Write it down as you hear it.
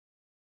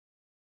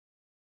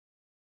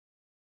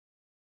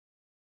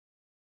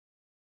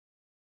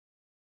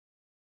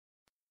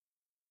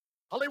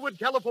Hollywood,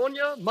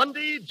 California,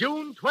 Monday,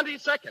 June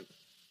 22nd.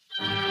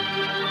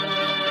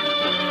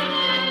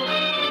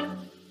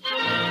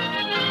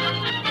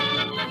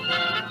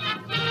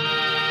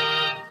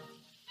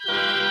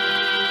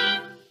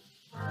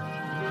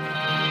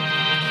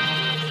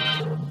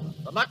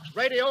 The Lux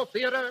Radio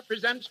Theater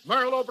presents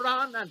Merle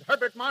Oberon and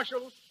Herbert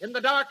Marshall in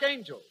The Dark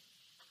Angel.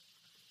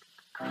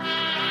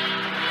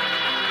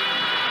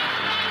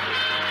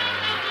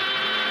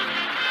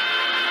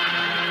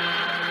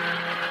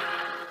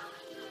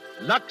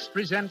 Lux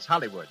presents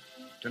Hollywood.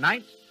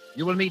 Tonight,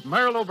 you will meet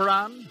Merle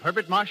Oberon,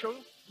 Herbert Marshall,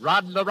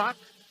 Rod LaRock,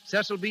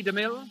 Cecil B.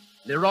 DeMille,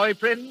 Leroy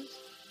Prinz,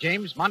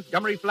 James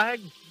Montgomery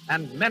Flagg,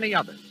 and many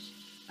others.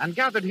 And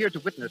gathered here to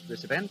witness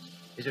this event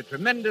is a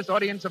tremendous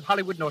audience of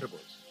Hollywood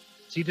notables.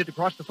 Seated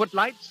across the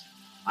footlights,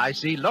 I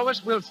see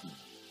Lois Wilson,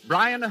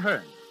 Brian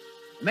Ahern,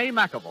 May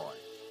McAvoy,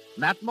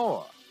 Matt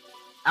Moore,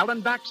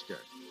 Alan Baxter,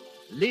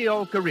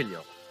 Leo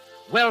Carrillo.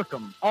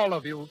 Welcome, all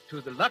of you,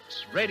 to the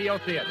Lux Radio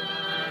Theater.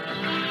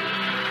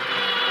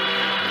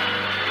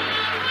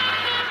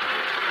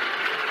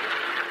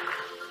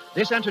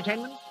 This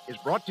entertainment is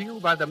brought to you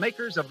by the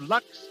makers of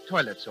Lux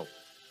Toilet Soap,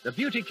 the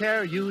beauty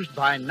care used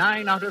by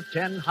 9 out of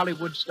 10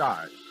 Hollywood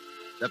stars.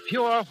 The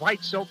pure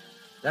white soap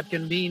that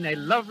can mean a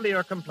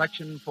lovelier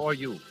complexion for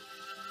you.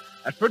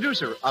 As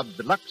producer of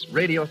the Lux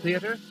Radio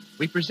Theater,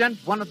 we present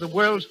one of the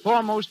world's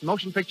foremost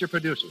motion picture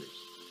producers,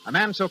 a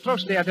man so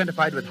closely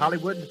identified with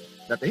Hollywood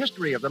that the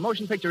history of the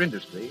motion picture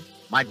industry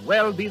might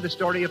well be the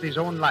story of his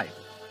own life.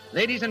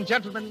 Ladies and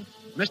gentlemen,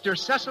 Mr.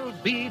 Cecil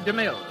B.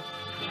 DeMille.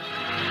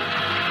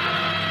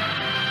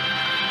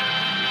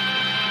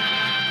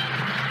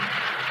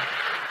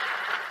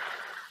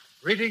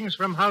 Greetings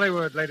from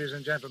Hollywood, ladies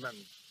and gentlemen.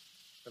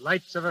 The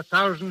lights of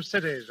 1,000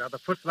 cities are the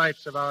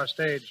footlights of our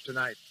stage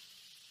tonight.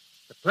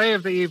 The play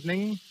of the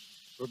evening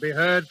will be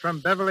heard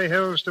from Beverly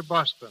Hills to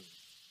Boston,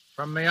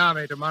 from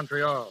Miami to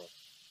Montreal.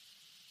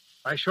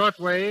 By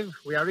shortwave,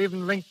 we are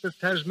even linked with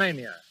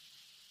Tasmania,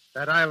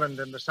 that island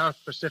in the South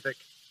Pacific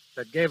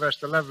that gave us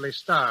the lovely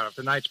star of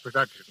tonight's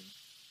production.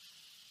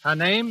 Her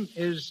name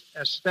is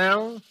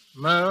Estelle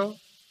Merle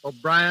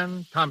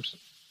O'Brien Thompson,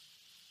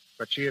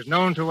 but she is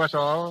known to us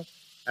all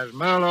as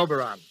Merle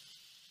Oberon.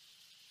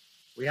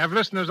 We have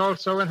listeners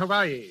also in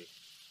Hawaii,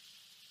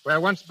 where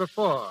once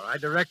before I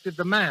directed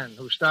the man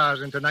who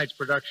stars in tonight's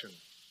production,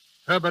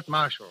 Herbert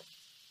Marshall.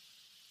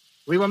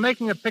 We were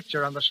making a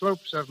picture on the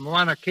slopes of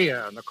Mauna Kea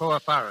in the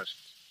Koa Forest.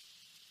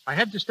 I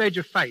had to stage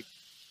a fight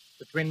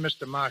between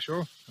Mr.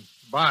 Marshall,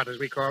 Bart as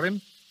we call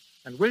him,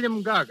 and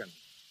William Gargan.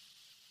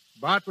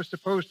 Bart was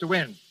supposed to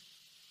win,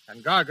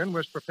 and Gargan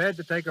was prepared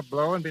to take a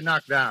blow and be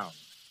knocked down.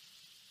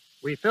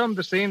 We filmed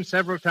the scene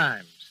several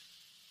times.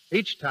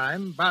 Each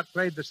time, Bart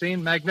played the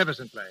scene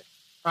magnificently,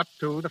 up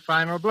to the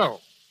final blow.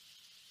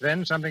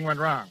 Then something went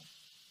wrong.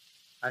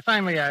 I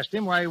finally asked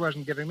him why he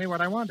wasn't giving me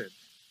what I wanted.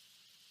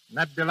 And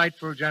that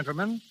delightful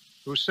gentleman,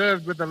 who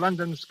served with the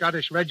London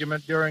Scottish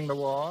Regiment during the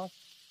war,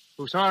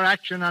 who saw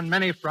action on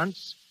many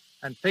fronts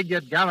and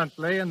figured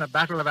gallantly in the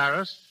Battle of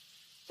Arras,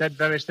 said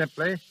very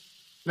simply,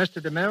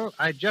 "Mr. DeMille,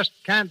 I just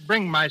can't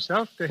bring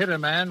myself to hit a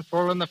man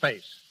full in the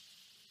face."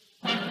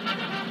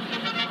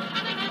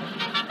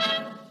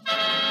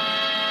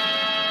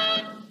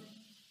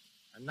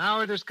 And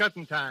now it is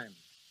curtain time.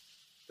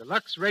 The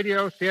Lux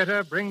Radio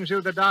Theater brings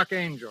you The Dark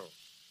Angel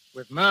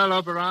with Merle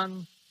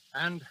Oberon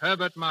and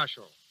Herbert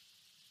Marshall.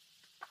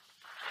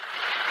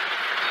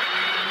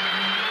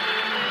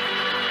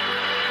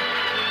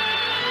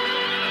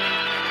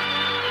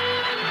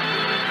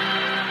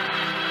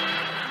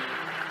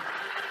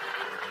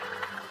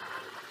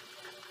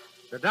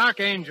 The Dark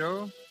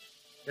Angel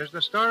is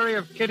the story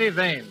of Kitty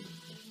Vane,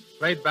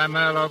 played by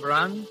Merle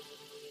Oberon,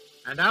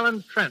 and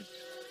Alan Trent,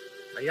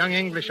 a young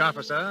English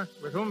officer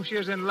with whom she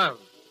is in love,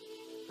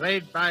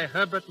 played by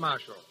Herbert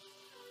Marshall.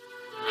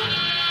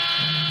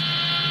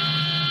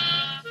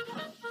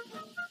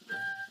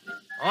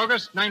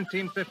 August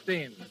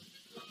 1915,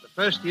 the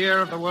first year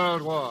of the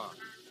World War,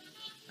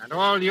 and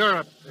all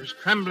Europe is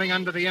trembling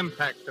under the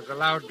impact of the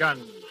loud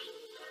guns.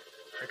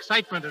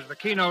 Excitement is the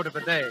keynote of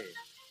the day.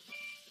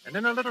 And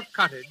in a little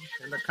cottage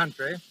in the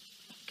country,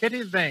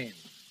 Kitty Vane,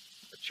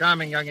 a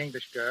charming young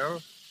English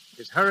girl,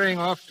 is hurrying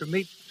off to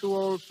meet 2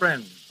 old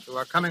friends who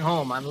are coming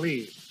home on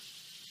leave.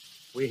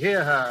 We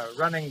hear her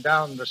running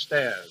down the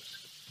stairs.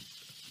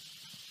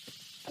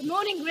 Good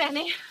morning,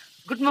 Granny.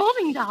 Good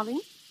morning,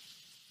 darling.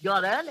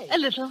 You're early. A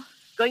little.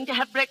 Going to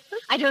have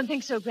breakfast? I don't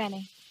think so,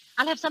 Granny.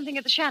 I'll have something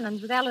at the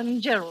Shannons with Alan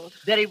and Gerald.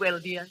 Very well,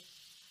 dear.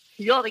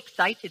 You're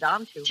excited,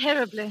 aren't you?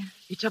 Terribly.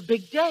 It's a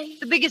big day.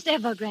 The biggest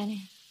ever,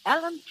 Granny.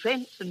 Alan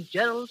Trent and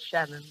Gerald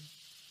Shannon.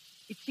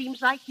 It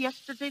seems like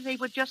yesterday they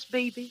were just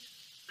babies.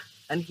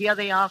 And here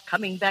they are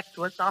coming back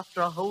to us after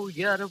a whole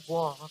year of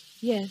war.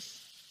 Yes.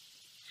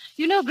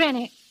 You know,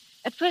 Granny,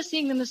 at first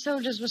seeing them as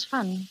soldiers was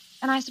fun,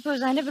 and I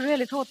suppose I never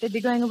really thought they'd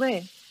be going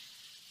away.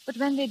 But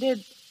when they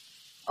did...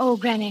 Oh,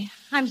 Granny,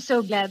 I'm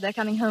so glad they're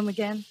coming home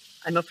again.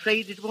 I'm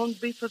afraid it won't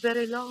be for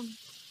very long.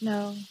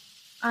 No,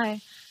 I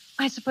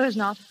suppose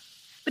not.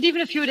 But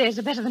even a few days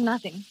are better than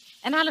nothing.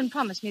 And Alan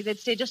promised me they'd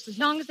stay just as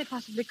long as they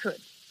possibly could.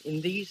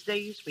 In these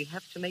days, we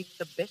have to make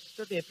the best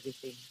of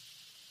everything.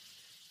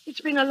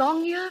 It's been a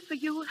long year for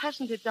you,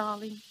 hasn't it,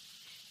 darling?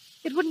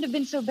 It wouldn't have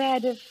been so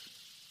bad if...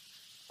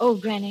 Oh,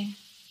 Granny,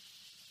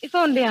 if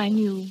only I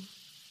knew.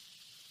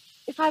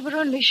 If I were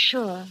only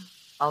sure.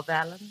 Of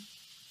Alan?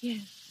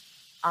 Yes.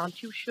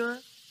 Aren't you sure?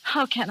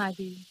 How can I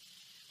be?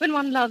 When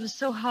one loves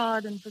so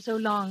hard and for so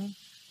long,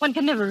 one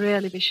can never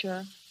really be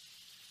sure.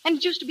 And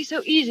it used to be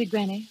so easy,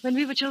 Granny. When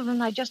we were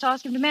children, I'd just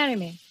ask him to marry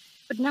me.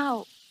 But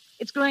now,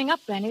 it's growing up,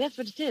 Granny. That's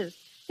what it is.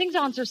 Things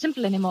aren't so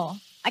simple anymore.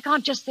 I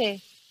can't just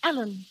say,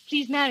 Alan,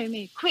 please marry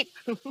me, quick.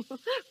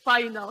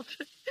 Why not?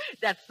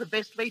 That's the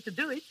best way to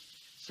do it.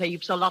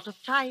 Saves a lot of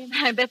time.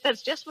 I bet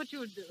that's just what you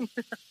would do.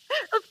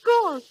 Of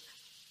course.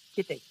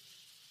 Kitty,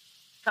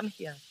 come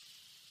here.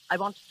 I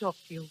want to talk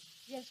to you.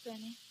 Yes,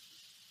 Granny.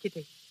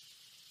 Kitty,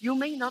 you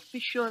may not be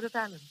sure of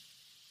Alan.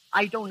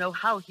 I don't know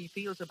how he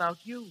feels about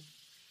you,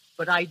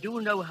 but I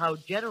do know how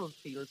Gerald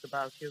feels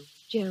about you.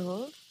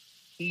 Gerald?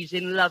 He's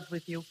in love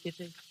with you,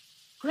 Kitty.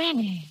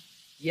 Granny.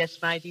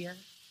 Yes, my dear.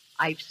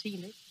 I've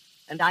seen it,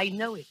 and I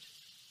know it.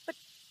 But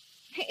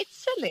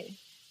it's silly.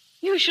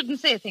 You shouldn't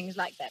say things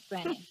like that,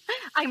 Granny.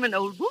 I'm an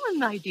old woman,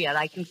 my dear.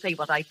 I can say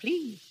what I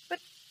please. But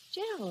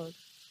Gerald...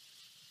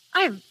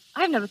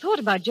 I've never thought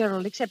about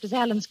Gerald except as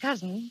Alan's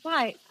cousin.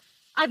 Why,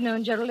 I've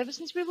known Gerald ever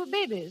since we were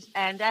babies.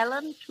 And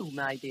Alan, too,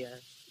 my dear.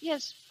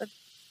 Yes, but,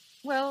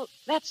 well,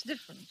 that's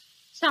different.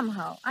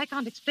 Somehow. I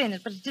can't explain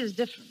it, but it is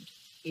different.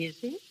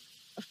 Is it?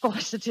 Of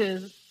course it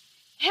is.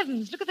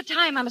 Heavens, look at the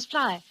time. I must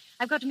fly.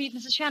 I've got to meet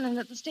Mrs. Shannon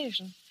at the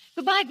station.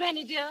 Goodbye,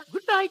 Granny, dear.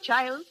 Goodbye,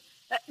 child.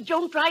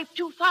 Don't drive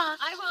too fast.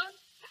 I won't.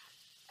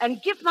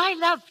 And give my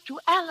love to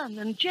Alan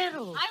and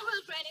Gerald. I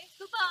will, Granny.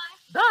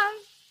 Goodbye. Bye.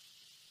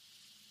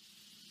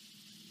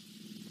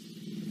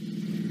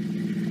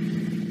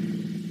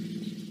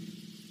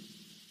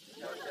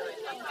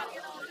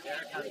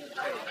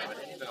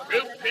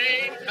 Troop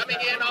train coming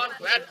in on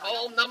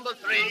platform number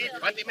 3,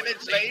 20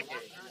 minutes late.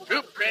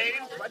 Troop train,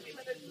 20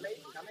 minutes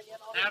late, coming in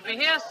on... I'll be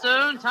here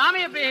soon.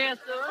 Tommy will be here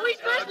soon. Oh, he's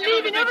supposed to Give him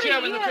leave a in big cheer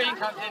over when the here. train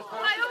comes in.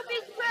 I hope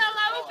he's well.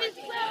 I hope he's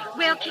well.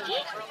 Well, Kitty,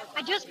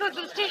 I just spoke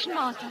to the station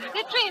master.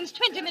 Their train's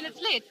 20 minutes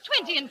late.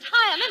 20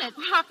 entire minutes.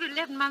 After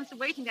 11 months of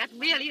waiting, that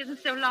really isn't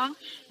so long.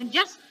 And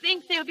just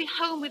think they'll be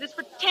home with us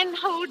for 10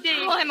 whole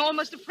days. Oh, I'm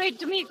almost afraid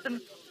to meet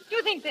them. Do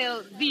you think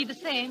they'll be the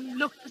same,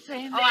 look the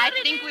same? Oh, I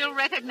think we'll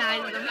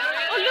recognize them.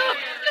 Oh, look,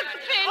 the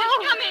train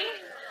is coming.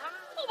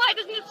 Oh, why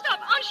doesn't it stop?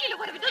 Aunt Sheila,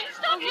 what if it doesn't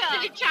stop Oh, you here?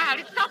 silly child,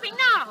 it's stopping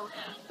now.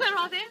 Where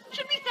are they?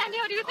 Should we stand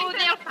here, or do you think Oh,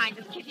 they'll find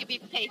us, Kitty. Be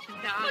patient,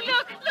 Oh, darling.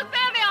 look,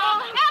 there they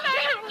are.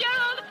 Alan,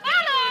 Gerald,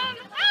 Alan.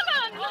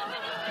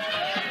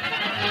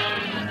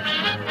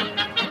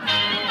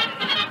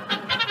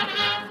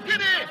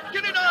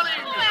 Kitty,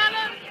 darling! Oh,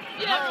 Alan,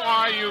 Gerald. How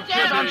are you,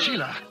 Gerald. Aunt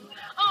Sheila.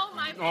 Oh,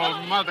 my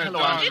Oh, boy. Mother, Hello,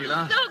 darling. Aunt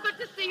Sheila. It's so good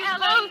to see you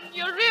Alan, both.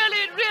 You're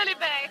really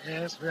back.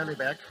 Yes, really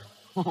back.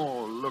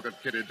 Oh, look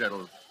at Kitty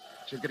Diddle.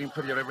 She's getting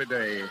prettier every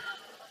day.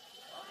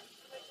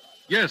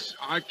 Yes,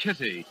 our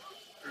Kitty,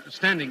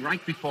 standing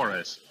right before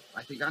us.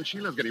 I think Aunt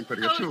Sheila's getting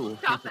prettier, Oh, too.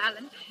 stop,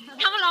 Alan.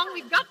 Come along,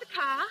 we've got the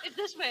car. It's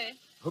this way.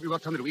 Hope you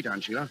got something to eat,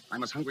 Aunt Sheila.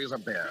 I'm as hungry as a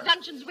bear.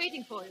 Luncheon's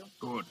waiting for you.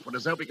 Good. For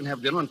dessert, we can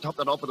have dinner and top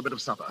that off with a bit of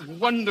supper.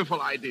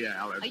 Wonderful idea,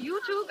 Alice. Are you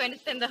two going to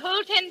spend the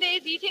whole 10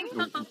 days eating?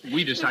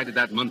 We decided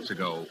that months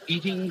ago.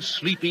 Eating,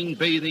 sleeping,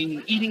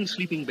 bathing, eating,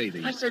 sleeping,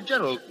 bathing. I said,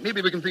 Gerald,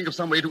 maybe we can think of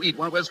some way to eat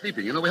while we're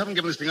sleeping. You know, we haven't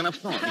given this thing enough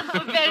thought.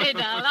 Oh, very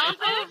dull, aren't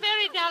they? Oh,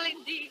 very dull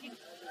indeed.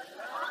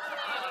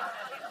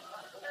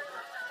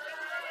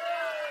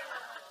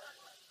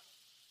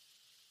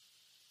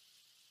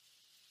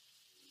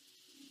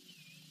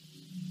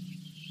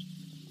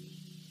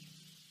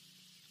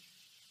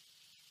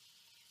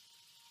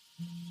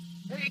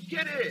 Hey,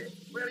 Kitty,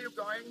 where are you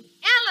going?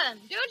 Alan,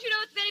 don't you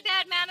know it's very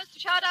bad manners to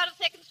shout out of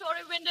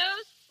second-story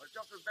windows? Well,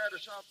 just as bad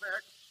as shout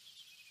back.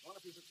 Want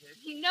a piece of cake?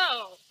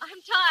 No, I'm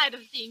tired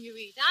of seeing you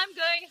eat. I'm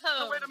going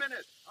home. No, wait a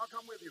minute. I'll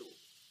come with you.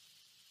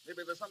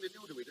 Maybe there's something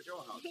new to eat at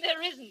your house.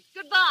 There isn't.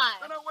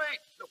 Goodbye. No, wait.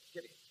 Look,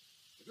 Kitty,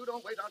 if you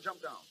don't wait, I'll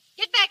jump down.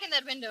 Get back in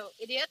that window,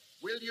 idiot.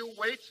 Will you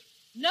wait?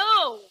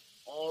 No.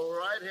 All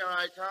right, here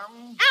I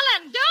come.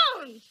 Alan,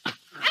 don't.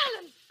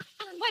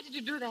 Alan, why did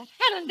you do that?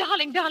 Alan,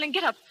 darling,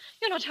 get up.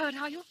 You're not hurt,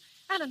 are you?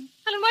 Alan,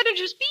 why don't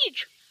you speak?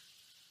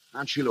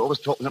 Aunt Sheila always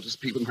taught me not to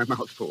speak with my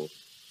mouth full.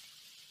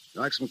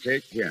 You like some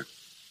cake? Here.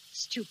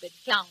 Stupid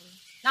clown.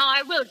 Now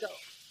I will go.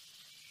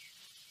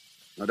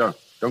 No,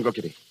 don't go,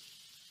 Kitty.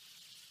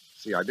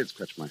 See, I did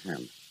scratch my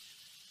hand.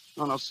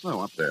 No, slow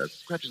up there.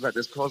 Scratches like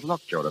this cause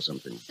lockjaw or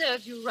something.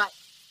 Serves you right.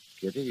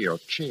 Kitty, you're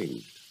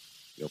changed.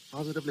 You're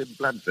positively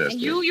bloodthirsty.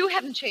 And you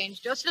haven't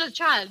changed. You're still a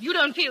child. You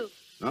don't feel...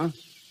 Huh?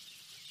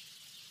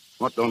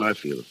 What don't I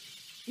feel?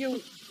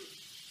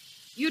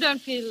 You don't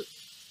feel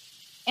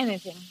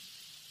anything.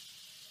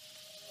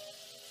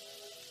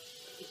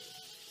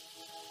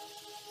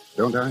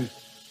 Don't I?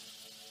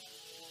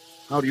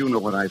 How do you know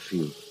what I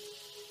feel?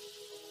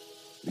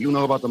 Do you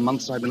know about the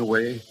months I've been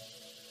away?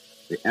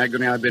 The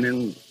agony I've been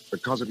in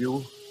because of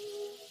you?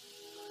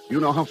 You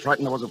know how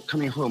frightened I was of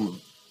coming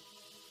home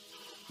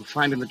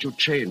finding that you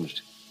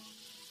changed.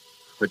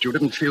 That you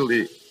didn't feel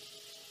the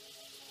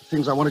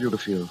things I wanted you to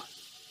feel.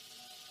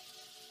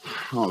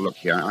 Oh, look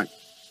here.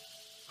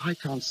 I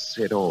can't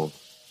say it all.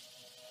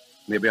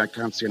 Maybe I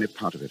can't see any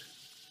part of it.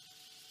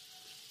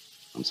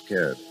 I'm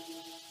scared.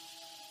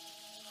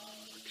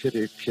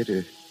 Kitty,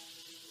 Kitty.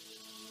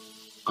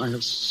 I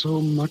have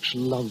so much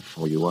love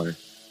for you.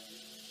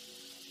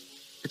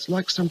 It's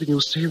like something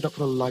you saved up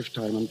for a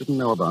lifetime and didn't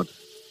know about.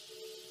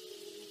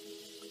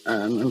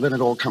 And then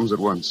it all comes at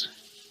once.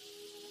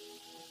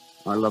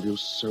 I love you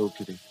so,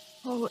 Kitty.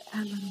 Oh,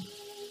 Alan.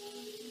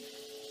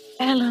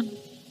 Alan.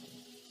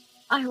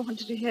 I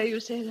wanted to hear you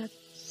say that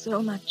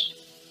so much.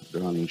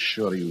 Darling,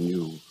 surely you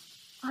knew.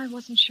 I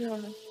wasn't sure.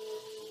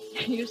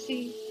 You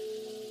see,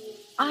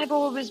 I've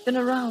always been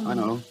around. I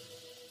know.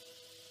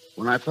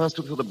 When I first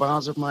looked through the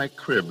bars of my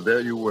crib, there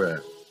you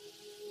were,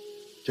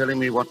 telling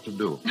me what to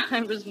do.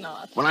 I was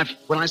not.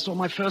 When I saw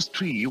my first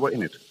tree, you were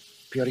in it,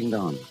 peering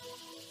down.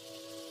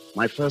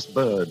 My first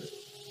bird,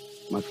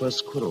 my first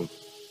squirrel,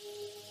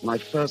 my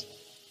first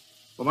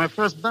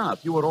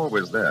bath, you were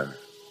always there.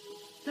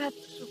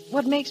 That's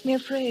what makes me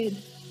afraid.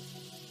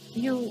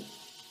 You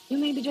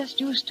may be just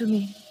used to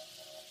me.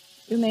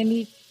 You may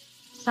meet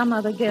some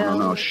other girl.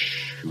 No,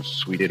 shh, you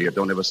sweet idiot.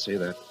 Don't ever say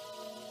that.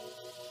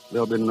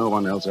 There'll be no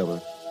one else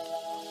ever.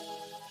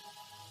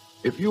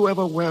 If you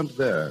ever weren't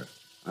there,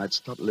 I'd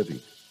stop living.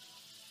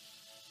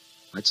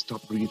 I'd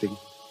stop breathing.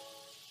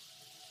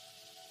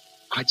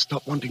 I'd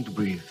stop wanting to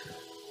breathe.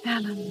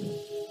 Alan.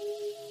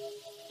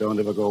 Don't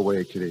ever go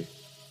away, Kitty.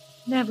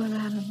 Never,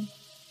 Alan.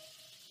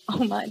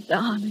 Oh, my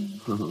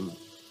darling. Come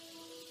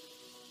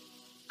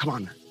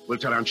on. We'll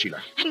tell Aunt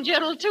Sheila. And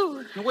Gerald,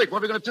 too. No, wait. What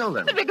are we going to tell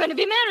them? That we're going to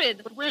be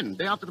married. But when?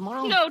 Day after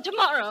tomorrow? No,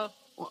 tomorrow.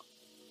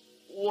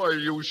 Why,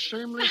 you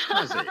shameless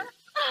hussy.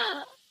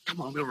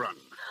 Come on, we'll run.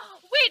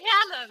 Wait,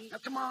 Alan. Now,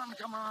 come on.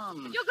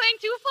 You're going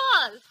too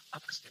fast.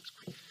 Up the steps,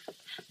 quick.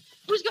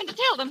 Who's going to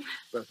tell them?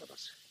 Both of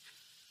us.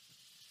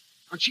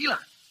 Aunt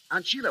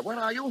Sheila, where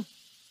are you?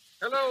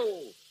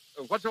 Hello.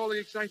 What's all the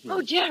excitement?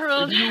 Oh,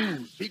 Gerald.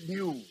 Big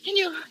news.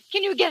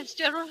 Can you guess,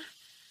 Gerald?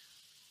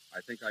 I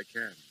think I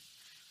can.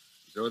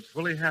 So it's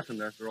fully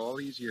happened after all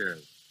these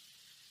years.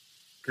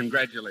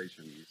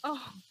 Congratulations.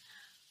 Oh,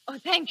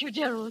 thank you,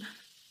 Gerald.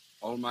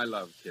 All my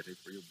love, Kitty,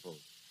 for you both.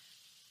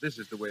 This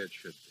is the way it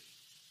should be.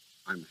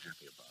 I'm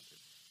happy about it.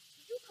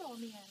 Did you call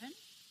me, Alan?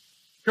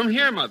 Come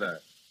here,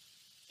 Mother.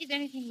 Is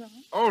anything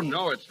wrong? Oh,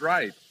 no, it's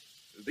right.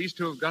 These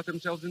two have got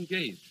themselves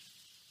engaged.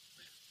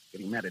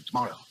 Getting married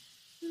tomorrow.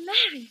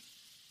 Married?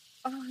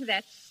 Oh,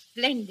 that's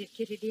splendid,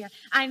 Kitty, dear.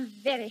 I'm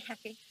very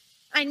happy.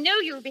 I know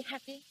you'll be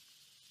happy.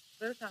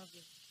 Both of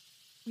you.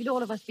 We'll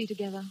all of us be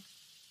together.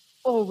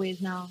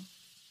 Always now.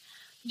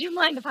 Do you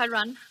mind if I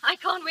run? I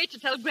can't wait to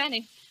tell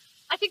Granny.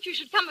 I think you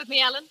should come with me,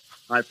 Alan.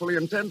 I fully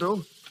intend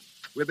to.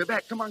 We'll be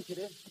back. Come on,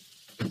 Kitty.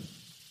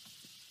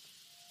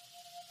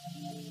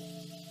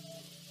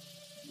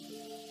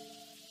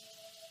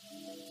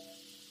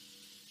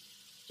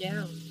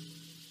 Gerald,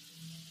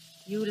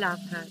 you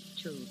love her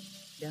too,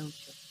 don't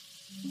you?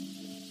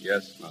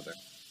 Yes, Mother.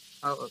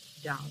 Oh,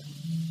 darling.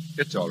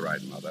 It's all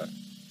right, Mother.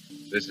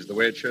 This is the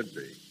way it should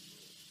be.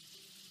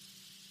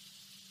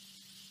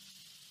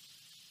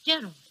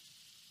 Gerald,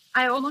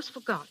 I almost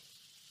forgot.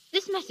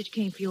 This message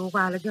came for you a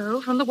while ago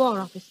from the War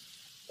Office.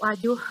 I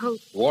do hope...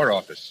 War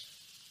Office?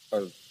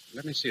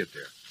 Let me see it,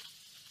 dear.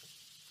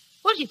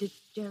 What is it,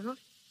 Gerald?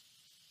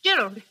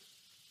 Gerald!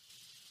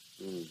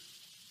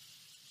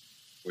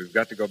 We've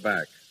got to go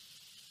back.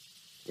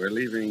 We're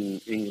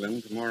leaving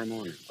England tomorrow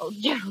morning. Oh,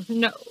 Gerald,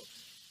 no.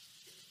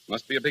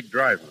 Must be a big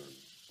drive on.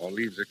 All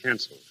leaves are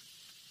canceled.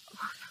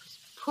 Oh, those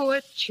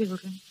poor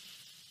children.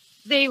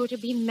 They were to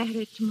be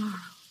married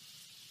tomorrow.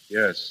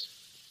 Yes.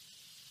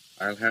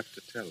 I'll have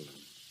to tell them.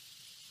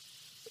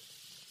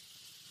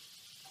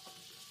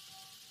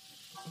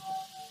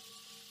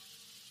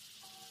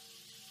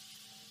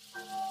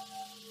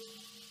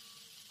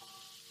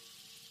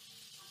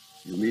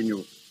 You mean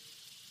you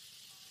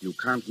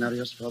can't marry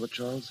us, Father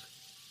Charles?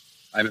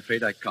 I'm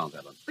afraid I can't,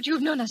 Alan. But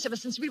you've known us ever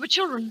since we were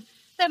children.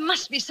 There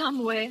must be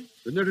some way.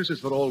 The notices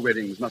for all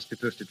weddings must be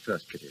posted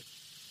first, Kitty.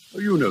 Oh,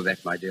 you know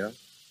that, my dear.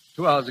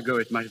 2 hours ago,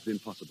 it might have been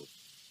possible.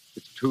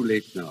 It's too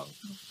late now.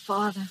 Oh,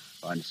 Father.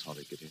 Oh, I'm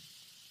sorry, Kitty.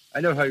 I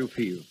know how you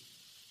feel.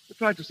 But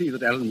try to see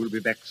that Alan will be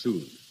back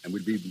soon, and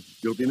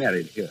you'll be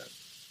married here.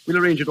 We'll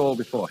arrange it all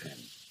beforehand.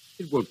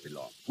 It won't be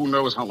long. Who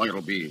knows how long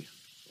it'll be?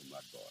 Oh,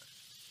 my boy.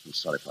 I'm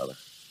sorry, Father.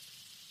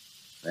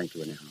 Thank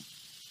you, anyhow.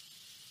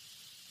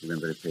 You've been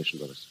very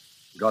patient with us.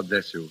 God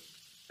bless you,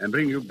 and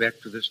bring you back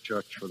to this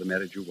church for the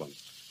marriage you want.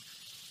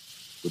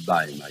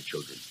 Goodbye, my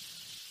children.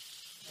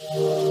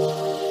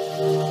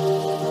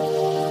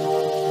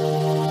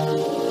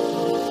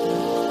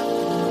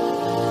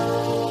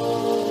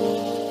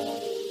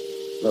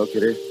 No,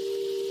 Kitty.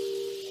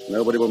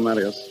 Nobody will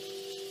marry us.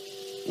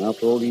 And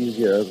after all these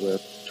years, we're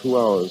 2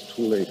 hours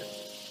too late.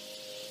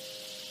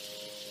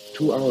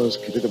 2 hours,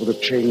 Kitty, that would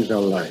have changed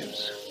our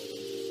lives.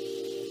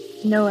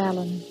 No,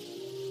 Alan.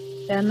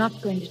 They're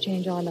not going to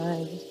change our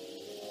lives.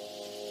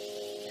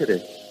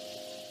 Kitty,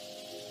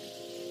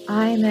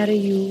 I marry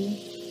you,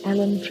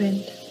 Alan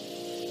Trent,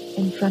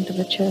 in front of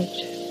a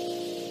church.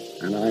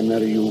 And I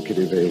marry you,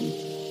 Kitty Vane,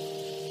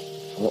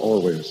 for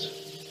always,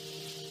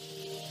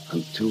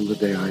 until the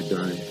day I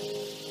die.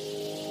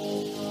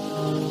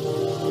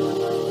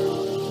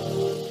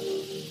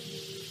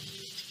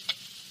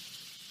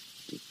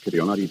 Kitty,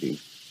 you're not eating.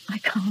 I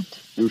can't.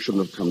 You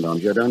shouldn't have come down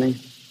here, darling.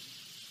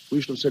 We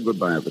should have said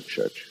goodbye at the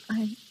church.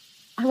 I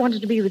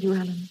wanted to be with you,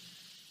 Alan.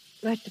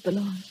 Right to the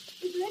last.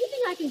 Is there anything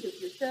I can do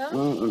for you, sir?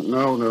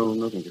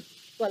 No, thank you.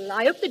 Well,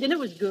 I hope the dinner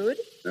was good.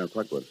 Yeah,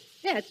 quite good.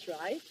 That's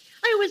right.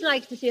 I always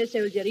likes to see a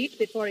soldier eat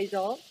before he's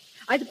off.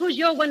 I suppose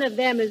you're one of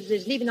them as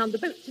is leaving on the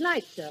boat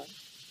tonight, sir.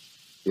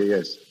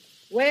 Yes.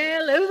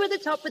 Well, over the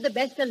top with the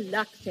best of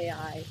luck, say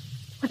I.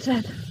 What's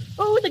that?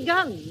 Oh, the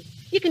guns.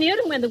 You can hear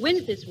them when the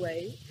wind's this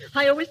way.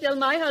 I always tell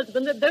my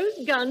husband that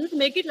those guns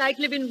make it like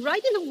living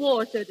right in the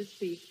war, so to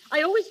speak.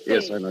 I always say...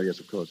 Yes, I know. Yes,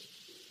 of course.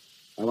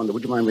 I wonder,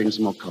 would you mind bringing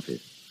some more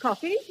coffee?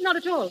 Coffee? Not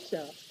at all,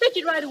 sir. Fetch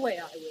it right away,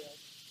 I will.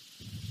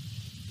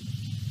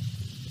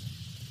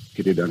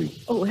 Kitty, darling.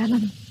 Oh,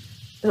 Alan,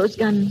 those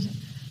guns.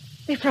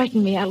 They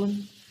frighten me,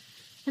 Alan.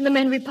 And the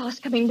men we pass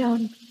coming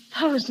down.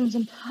 Thousands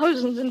and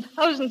thousands and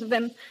thousands of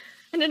them.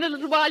 And in a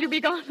little while you'll be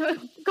gone.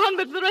 Gone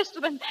with the rest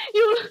of them.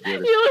 You'll...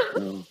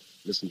 No,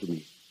 listen to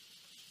me.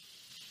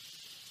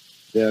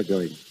 They're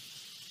going.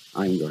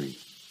 I'm going.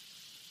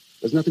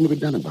 There's nothing to be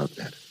done about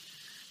that.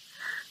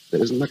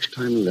 There isn't much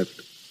time left.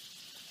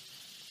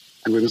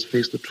 And we must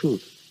face the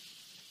truth.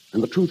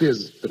 And the truth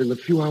is that in the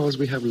few hours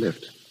we have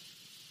left,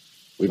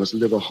 we must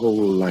live a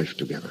whole life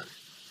together.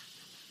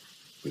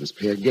 We must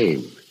play a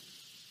game.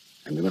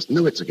 And we must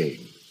know it's a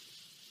game.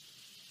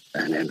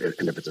 And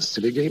if it's a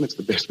silly game, it's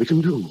the best we can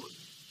do.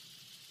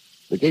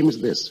 The game is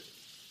this.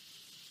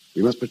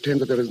 We must pretend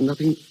that there is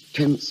nothing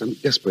tense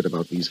and desperate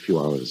about these few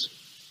hours.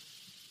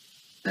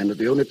 And that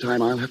the only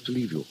time I'll have to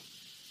leave you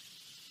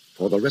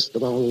for the rest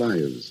of our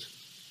lives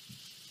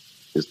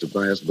is to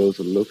buy us both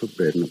a loaf of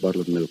bread and a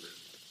bottle of milk.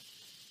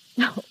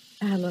 No,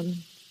 Alan.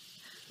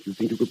 Do you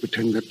think you could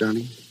pretend that,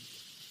 darling?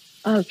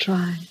 I'll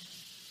try.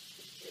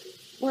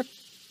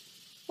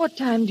 What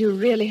time do you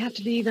really have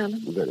to leave,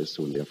 Alan? Very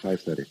soon, dear,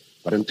 5:30.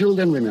 But until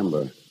then,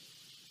 remember,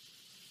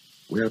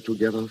 we are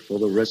together for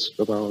the rest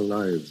of our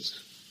lives.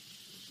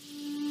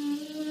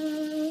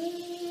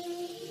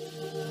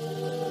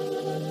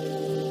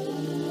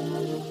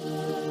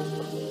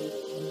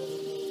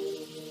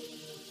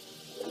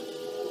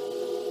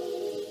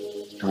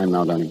 It's time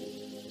now, darling.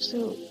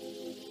 So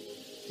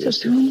Yes,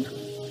 soon?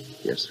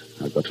 Yes,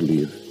 I've got to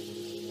leave.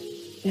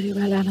 Very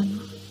well, Alan.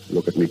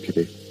 Look at me,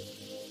 Kitty.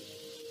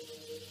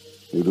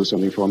 You do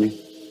something for me?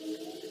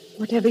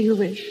 Whatever you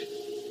wish.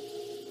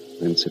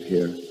 Then sit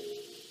here.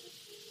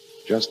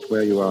 Just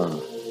where you are.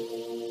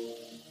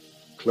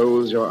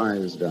 Close your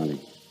eyes,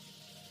 darling.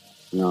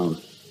 Now,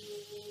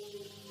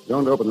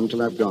 don't open them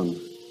till I've gone.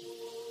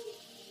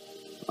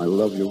 I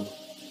love you.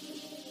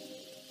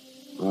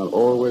 I'll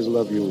always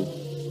love you.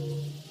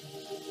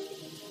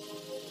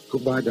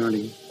 Goodbye,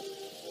 darling.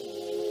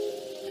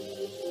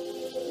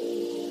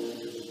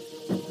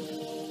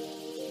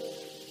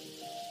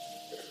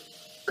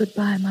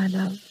 Goodbye, my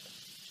love.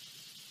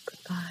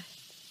 Goodbye.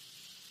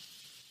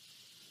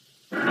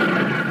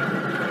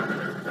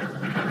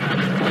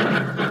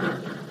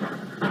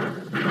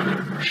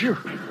 Phew.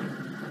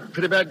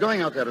 Pretty bad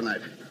going out there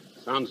tonight.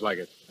 Sounds like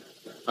it.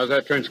 How's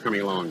that trench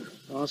coming along?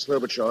 Oh, slow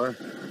but sure.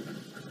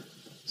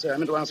 Say, I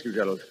meant to ask you,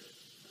 Gerald. Do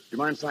you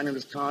mind signing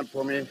this card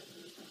for me?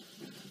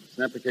 It's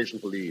an application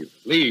for leave.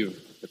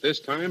 Leave? At this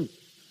time?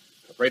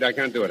 Afraid I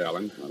can't do it,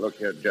 Alan. Now, look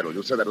here, Gerald.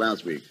 You said that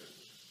last week.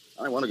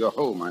 I want to go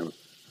home.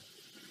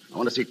 I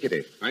want to see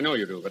Kitty. I know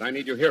you do, but I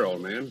need you here, old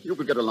man. You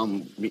could get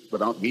along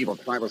without me for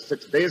 5 or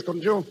 6 days,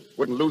 couldn't you?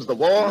 Wouldn't lose the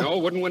war? No,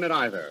 wouldn't win it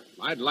either.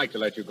 I'd like to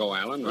let you go,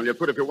 Alan. Well, you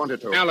could if you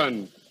wanted to.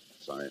 Alan!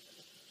 Sorry.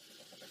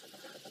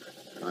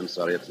 I'm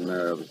sorry, it's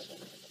nerves.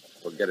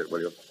 Forget it,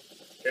 will you?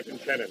 Captain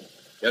Shannon.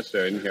 Yes,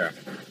 sir, in here.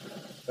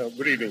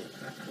 Good evening.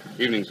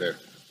 Evening, sir.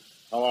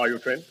 How are you,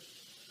 Trent?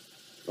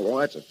 Oh, all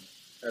right, sir.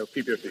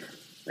 Keep your seat.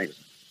 Thanks.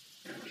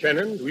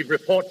 Shannon, we've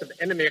reports of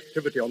enemy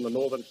activity on the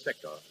northern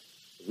sector.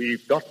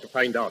 We've got to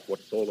find out what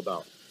it's all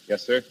about.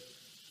 Yes, sir.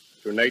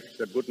 Tonight's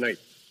a good night.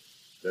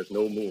 There's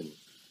no moon.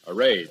 A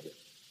raid.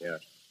 Yes.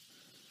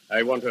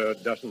 I want a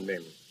dozen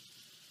men.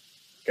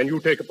 Can you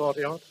take a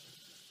party out?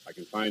 I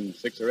can find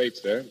 6 or 8,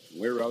 sir.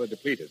 We're rather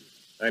depleted.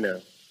 I know.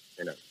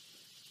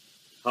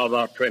 How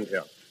about Trent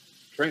here?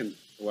 Trent?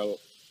 Well,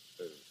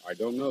 I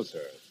don't know,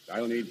 sir.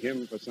 I'll need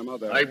him for some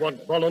other... I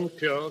want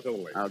volunteers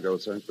only. I'll go,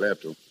 sir.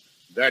 Glad to.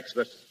 That's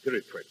the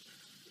spirit, Trent.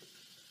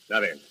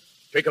 Now then,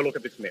 take a look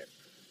at this map.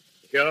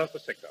 Here's the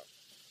sector.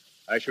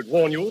 I should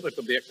warn you that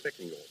they'll be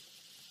expecting you.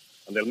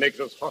 And they'll make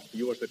it as hot for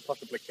you as they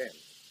possibly can.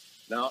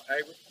 Now,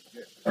 I would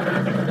suggest...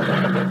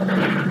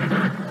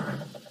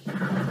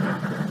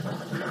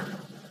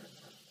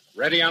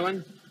 Ready,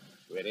 Alan?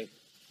 Ready.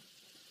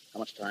 How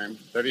much time?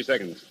 30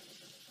 seconds.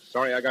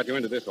 Sorry I got you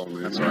into this, old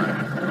man. That's all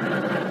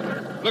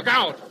right. Look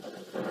out!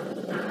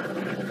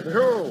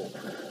 Who?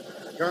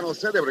 The colonel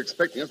said they were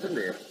expecting us, didn't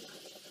he?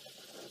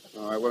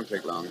 Oh, it won't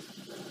take long.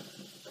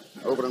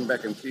 Over and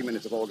back in 3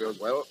 minutes if all goes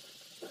well.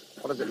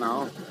 What is it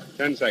now?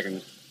 10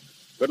 seconds.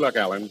 Good luck,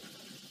 Alan.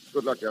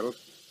 Good luck, Gerald.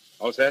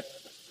 All set?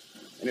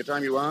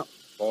 Anytime you are.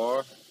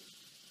 4,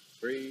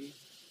 3,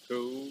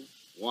 2,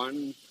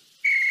 1.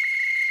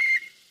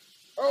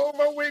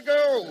 Over we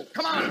go.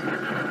 Come on.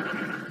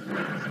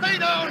 Stay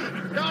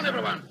down. Down,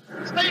 everyone.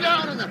 Stay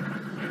down in them.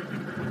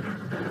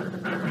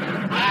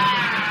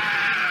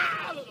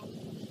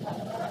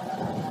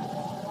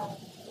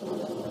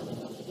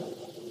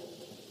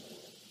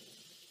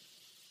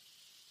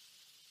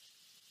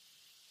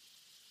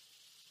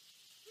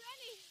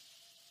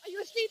 Are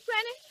you asleep,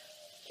 Granny?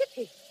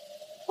 Kitty,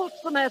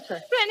 what's the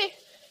matter? Granny,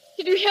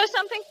 did you hear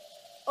something?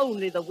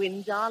 Only the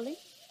wind, darling.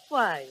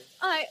 Why?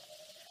 I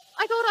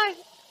thought I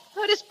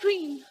heard a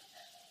scream.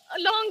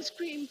 A long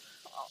scream.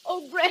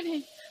 Oh,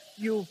 Granny.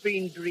 You've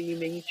been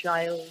dreaming,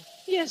 child.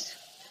 Yes.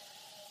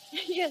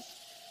 Yes.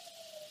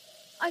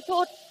 I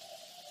thought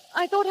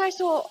I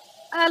saw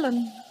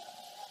Alan.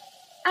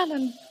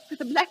 Alan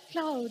with a black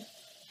cloud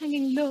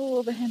hanging low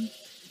over him.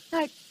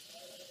 Like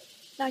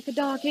a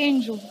dark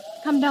angel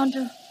come down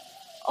to...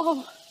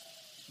 Oh.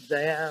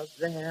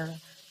 There.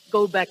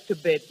 Go back to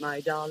bed,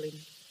 my darling.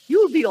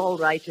 You'll be all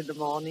right in the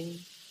morning.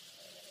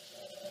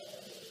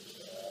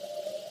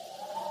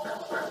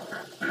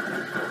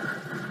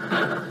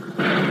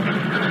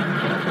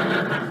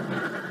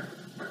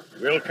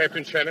 Well,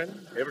 Captain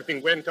Shannon,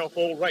 everything went off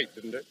all right,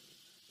 didn't it?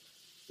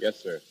 Yes,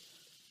 sir.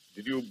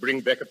 Did you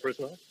bring back a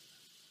prisoner?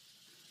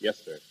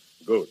 Yes, sir.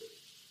 Good.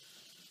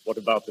 What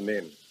about the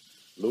men?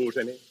 Lose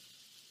any?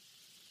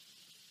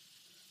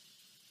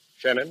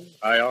 Shannon,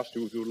 I asked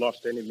you if you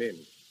lost any men.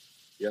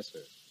 Yes,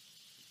 sir.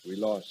 We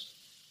lost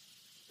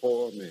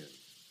 4 men.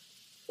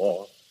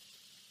 4?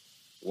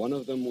 One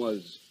of them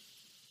was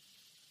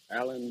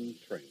Alan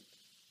Trent.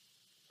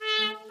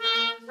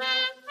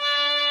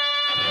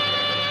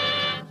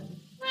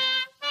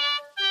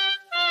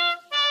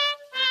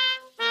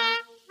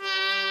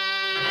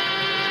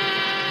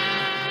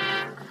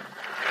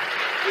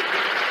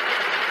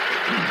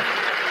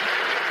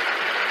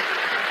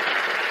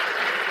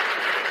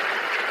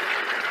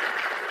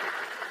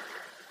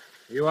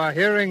 You are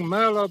hearing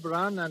Merle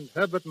Oberon and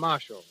Herbert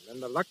Marshall in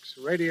the Lux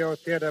Radio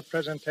Theater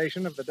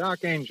presentation of The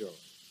Dark Angel,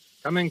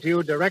 coming to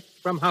you direct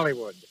from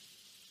Hollywood.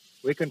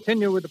 We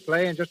continue with the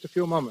play in just a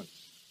few moments.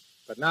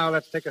 But now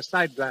let's take a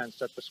side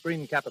glance at the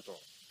screen capital.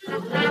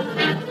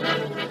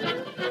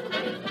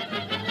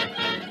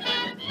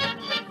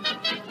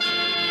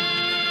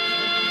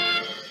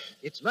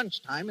 It's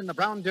lunchtime in the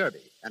Brown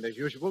Derby, and as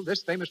usual,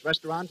 this famous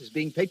restaurant is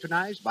being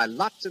patronized by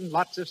lots and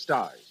lots of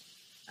stars,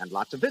 and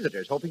lots of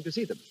visitors hoping to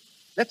see them.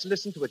 Let's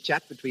listen to a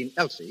chat between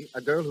Elsie,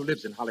 a girl who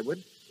lives in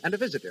Hollywood, and a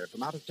visitor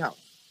from out of town.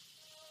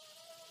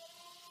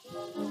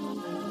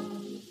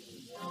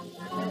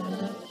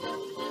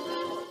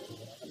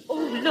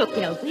 Oh, look,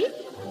 Elsie.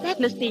 That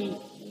must be...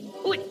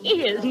 Oh, it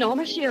is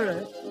Norma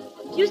Shearer.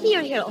 Do you see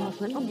her here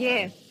often? Oh,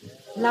 yes.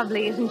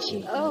 Lovely, isn't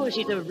she? Oh,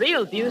 she's a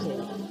real beauty.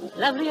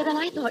 Lovelier than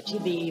I thought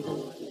she'd be,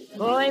 even.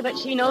 Boy, but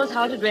she knows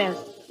how to dress.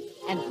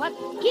 And what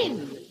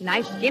skin.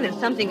 Nice skin is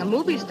something a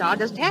movie star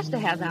just has to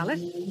have,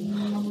 Alice.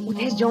 Oh,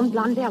 there's Joan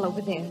Blondell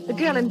over there, the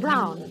girl in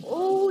brown.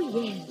 Oh,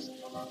 yes.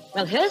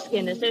 Well, her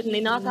skin is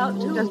certainly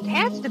knockout, too. Just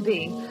has to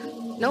be.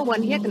 No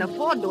one here can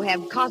afford to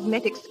have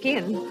cosmetic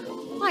skin.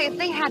 Why, if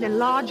they had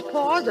enlarged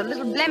pores or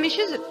little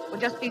blemishes, it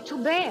would just be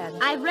too bad.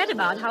 I've read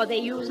about how they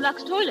use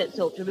Lux toilet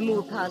soap to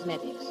remove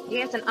cosmetics.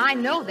 Yes, and I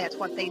know that's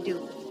what they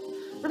do.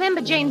 Remember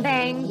Jane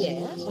Bangs?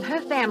 Yes. Well,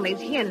 her family's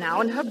here now,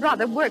 and her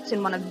brother works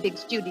in one of the big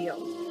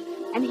studios.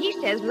 And he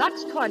says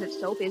Lux toilet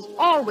soap is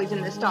always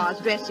in the stars'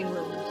 dressing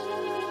rooms.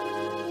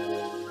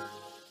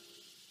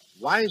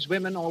 Wise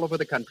women all over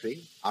the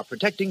country are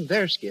protecting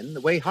their skin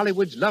the way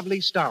Hollywood's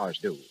lovely stars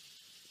do.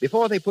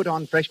 Before they put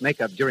on fresh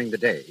makeup during the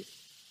day,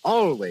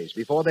 always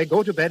before they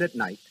go to bed at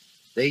night,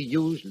 they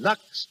use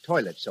Lux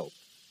toilet soap.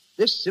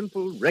 This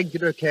simple,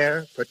 regular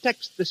care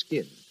protects the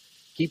skin,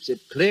 keeps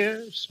it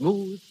clear,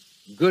 smooth,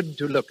 good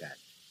to look at.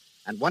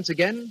 And once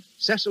again,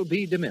 Cecil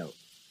B. DeMille.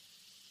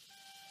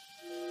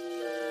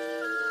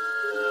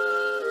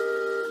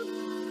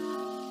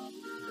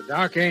 The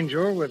Dark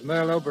Angel, with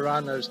Merle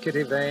Oberon as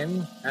Kitty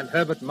Vane and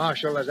Herbert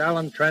Marshall as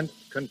Alan Trent,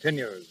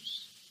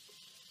 continues.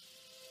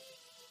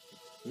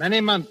 Many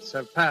months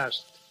have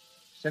passed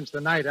since the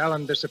night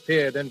Alan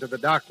disappeared into the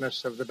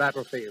darkness of the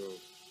battlefield.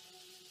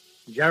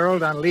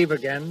 Gerald, on leave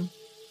again,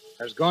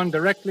 has gone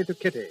directly to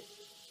Kitty.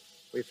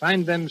 We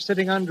find them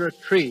sitting under a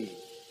tree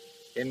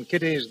in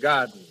Kitty's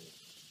garden.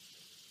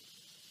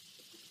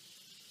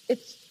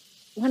 It's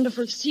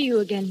wonderful to see you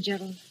again,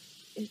 Gerald.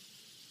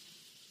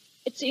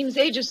 It seems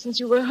ages since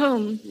you were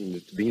home.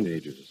 It's been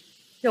ages.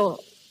 You're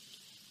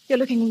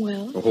looking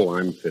well. Oh,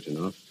 I'm fit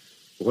enough.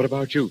 What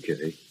about you,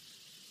 Kitty?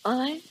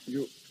 I?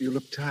 You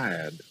look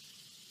tired.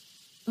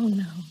 Oh,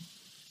 no.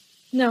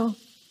 No.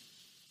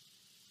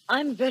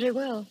 I'm very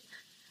well.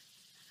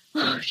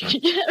 Oh,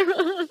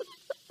 Gerald.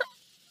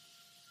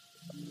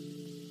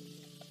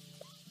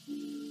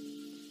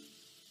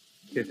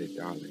 Kitty,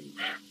 darling,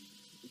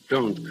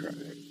 don't cry.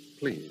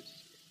 please.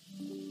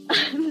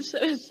 I'm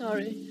so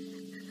sorry.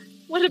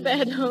 What a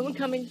bad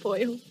homecoming for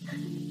you.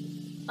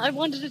 I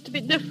wanted it to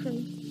be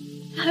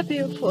different,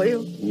 happier for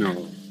you.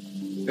 No,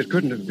 it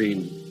couldn't have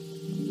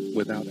been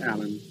without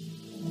Alan.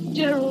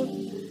 Gerald,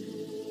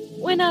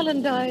 when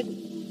Alan died,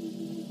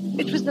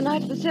 it was the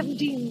night of the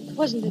 17th,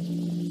 wasn't it?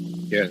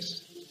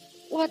 Yes.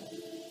 What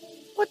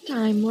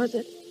time was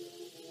it?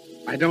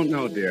 I don't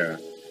know, dear.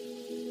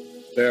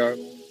 There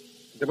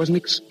was an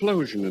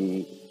explosion,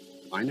 and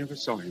I never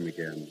saw him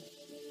again.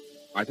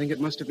 I think it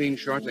must have been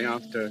shortly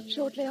after...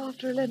 Shortly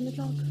after 11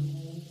 o'clock.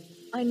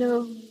 I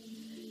know.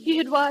 He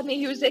had wired me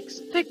he was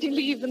expecting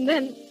leave, and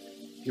then...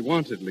 He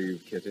wanted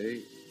leave,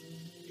 Kitty.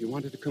 He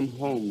wanted to come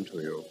home to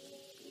you.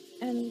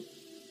 And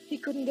he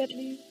couldn't get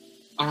leave?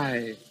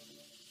 I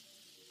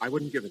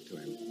wouldn't give it to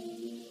him.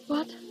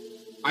 What?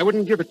 I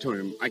wouldn't give it to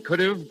him. I could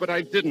have, but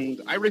I didn't.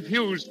 I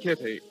refused,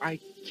 Kitty. I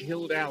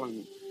killed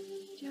Alan.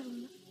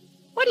 Gerald,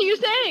 what are you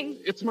saying?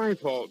 It's my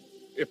fault.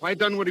 If I'd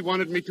done what he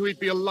wanted me to, he'd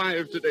be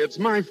alive today. It's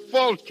my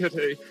fault,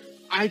 Kitty.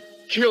 I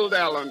killed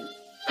Alan.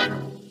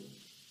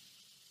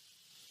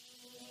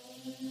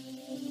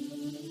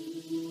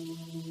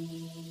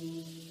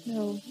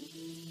 No.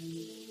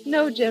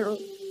 No,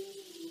 Gerald.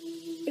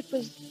 It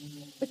was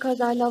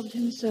because I loved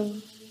him so.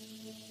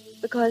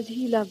 Because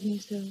he loved me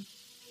so.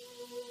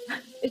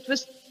 It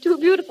was too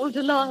beautiful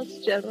to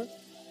last, Gerald.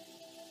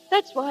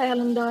 That's why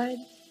Alan died.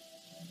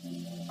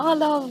 Our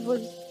love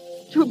was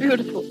too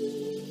beautiful.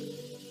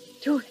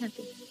 Too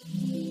happy.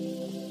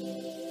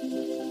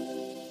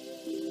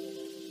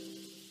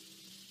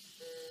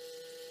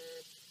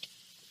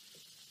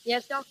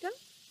 Yes, Doctor?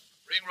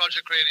 Bring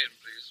Roger Crane in,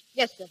 please.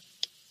 Yes, sir.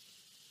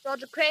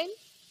 Roger Crane?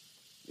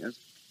 Yes,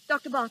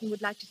 Dr. Barton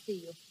would like to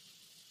see you.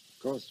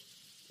 of course.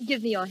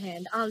 Give me your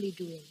hand. I'll lead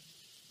you in.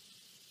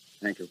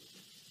 Thank you.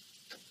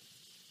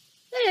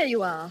 There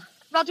you are.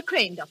 Roger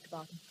Crane, Dr.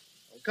 Barton.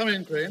 Come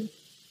in, Crane.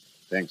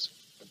 Thanks.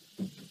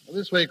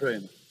 This way,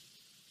 Crane.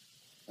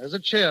 There's a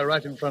chair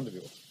right in front of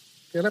you.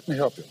 Here, let me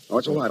help you. Oh,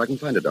 it's all right. I can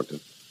find it, Doctor.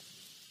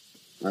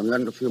 I'm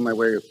learning to feel my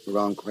way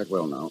around quite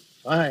well now.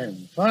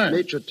 Fine, fine.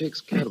 Nature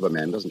takes care of a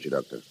man, doesn't she,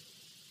 Doctor?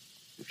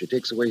 If she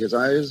takes away his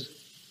eyes,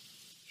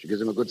 she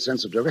gives him a good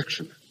sense of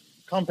direction.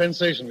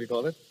 Compensation, we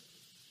call it.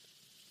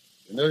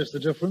 You notice the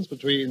difference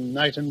between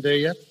night and day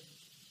yet?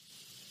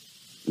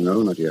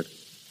 No, not yet.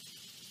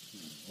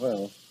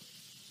 Well,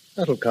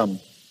 that'll come.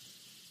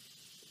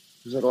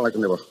 Is that all I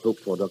can ever hope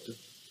for, Doctor?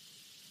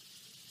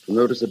 To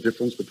notice the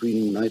difference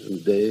between night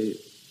and day?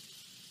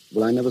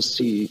 Will I never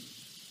see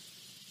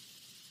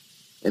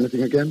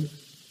anything again?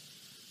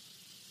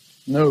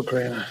 No,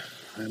 Crane.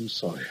 I'm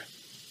sorry.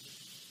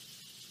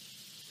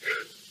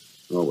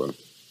 Oh, well.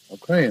 Oh,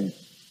 Crane,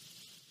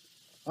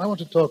 I want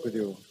to talk with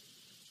you,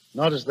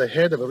 not as the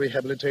head of a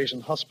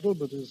rehabilitation hospital,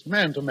 but as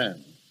man to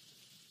man.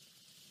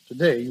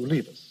 Today, you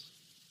leave us.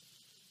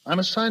 I'm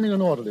assigning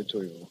an orderly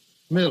to you,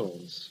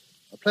 Mills,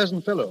 a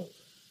pleasant fellow.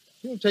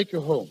 He'll take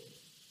you home.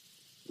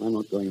 I'm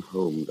not going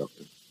home,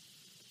 Doctor.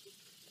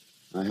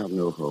 I have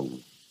no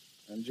home.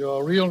 And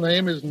your real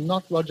name is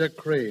not Roger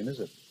Crane, is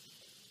it?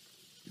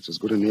 It's as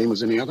good a name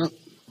as any other.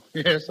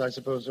 Yes, I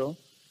suppose so.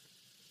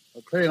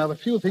 Well, Crane, I've a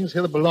few things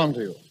here that belong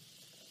to you.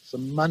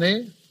 Some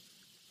money,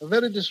 a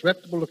very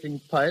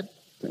disreputable-looking pipe.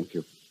 Thank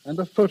you. And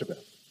a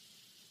photograph.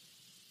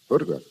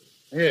 Photograph?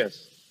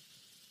 Yes.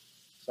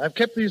 So I've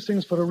kept these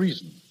things for a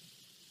reason.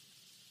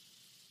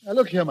 Now,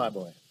 look here, my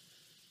boy.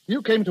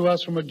 You came to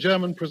us from a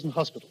German prison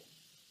hospital.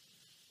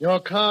 Your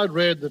card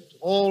read that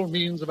all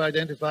means of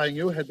identifying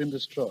you had been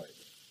destroyed.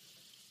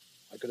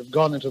 I could have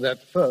gone into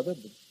that further,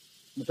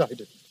 but I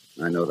didn't.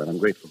 I know that. I'm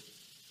grateful.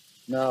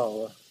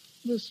 Now,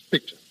 this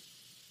picture.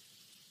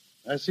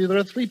 I see there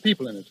are 3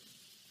 people in it.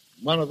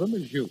 One of them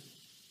is you.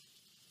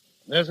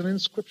 There's an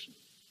inscription.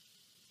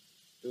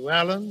 To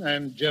Alan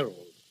and Gerald.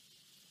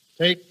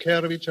 Take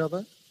care of each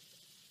other.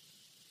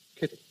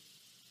 Kitty.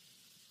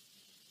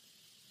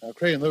 Now,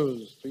 Crane,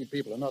 those 3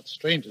 people are not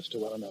strangers to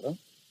one another.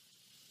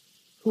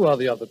 Who are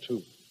the other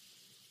 2?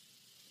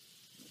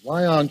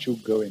 Why aren't you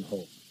going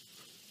home?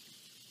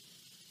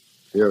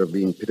 Fear of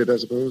being pitted, I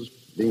suppose?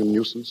 Being a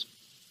nuisance?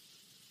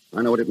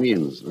 I know what it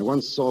means. I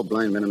once saw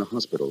blind men in a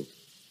hospital,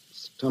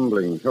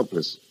 stumbling,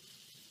 helpless.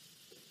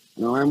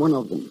 Now I'm one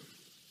of them.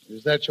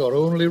 Is that your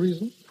only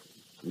reason?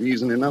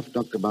 Reason enough,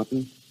 Dr.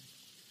 Barton.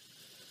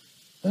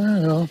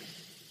 Well,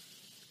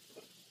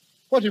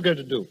 what are you going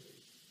to do?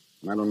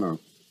 I don't know.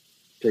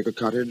 Take a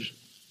cottage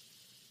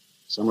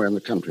somewhere in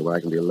the country where I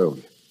can be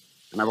alone.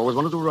 And I've always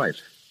wanted to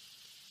write.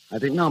 I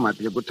think now might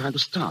be a good time to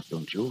start,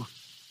 don't you?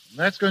 And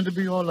that's going to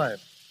be your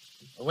life.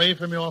 Away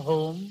from your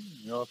home,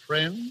 your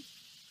friends,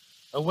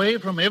 away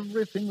from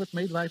everything that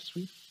made life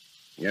sweet.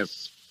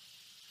 Yes.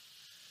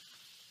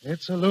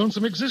 It's a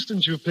lonesome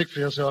existence you've picked for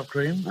yourself,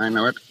 Crane. I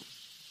know it.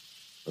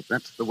 But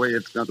that's the way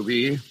it's got to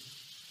be.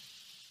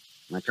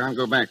 I can't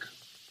go back.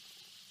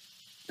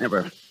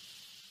 Never.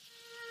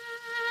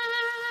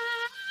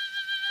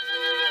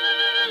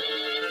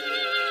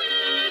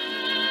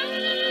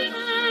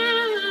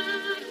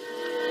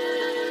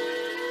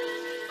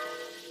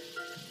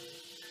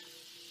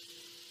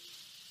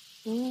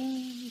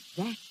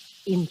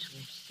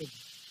 interesting.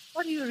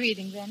 What are you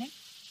reading, Granny?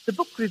 The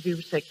book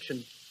review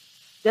section.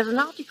 There's an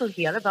article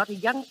here about a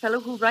young fellow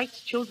who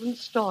writes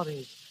children's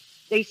stories.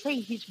 They say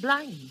he's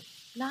blind.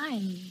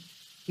 Blind?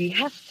 He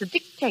has to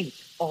dictate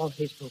all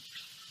his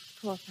books.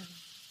 Poor fellow.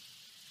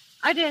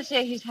 I dare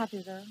say he's happy,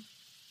 though.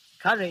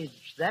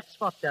 Courage, that's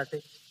what does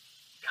it.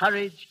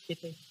 Courage,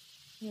 Kitty.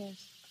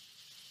 Yes.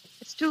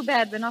 It's too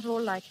bad we're not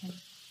all like him.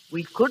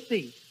 We could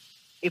be,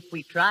 if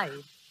we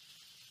tried.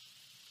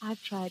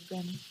 I've tried,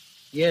 Granny.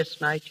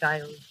 Yes, my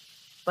child,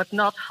 but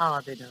not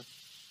hard enough.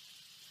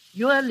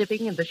 You are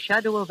living in the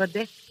shadow of a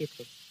death,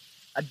 Kitty.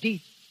 A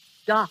deep,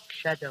 dark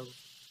shadow.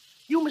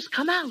 You must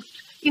come out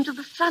into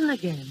the sun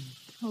again.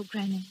 Oh,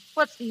 Granny,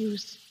 what's the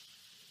use?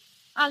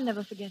 I'll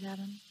never forget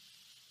Alan.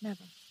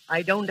 Never.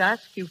 I don't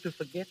ask you to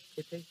forget,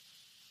 Kitty.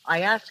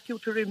 I ask you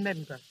to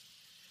remember.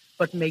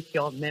 But make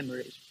your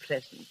memories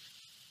pleasant.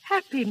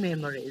 Happy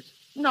memories,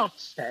 not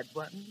sad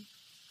ones.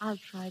 I'll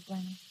try,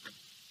 Granny.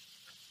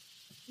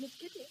 Miss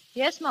Kitty?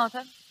 Yes,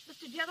 Martha?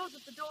 Mr. Gerald's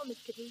at the door, Miss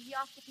Kitty. He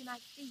asked if he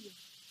might see you.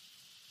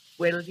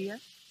 Well, dear?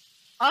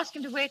 Ask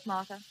him to wait,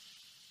 Martha.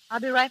 I'll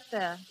be right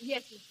there.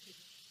 Yes, Miss Kitty.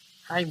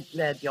 I'm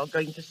glad you're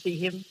going to see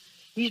him.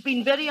 He's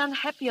been very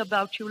unhappy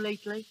about you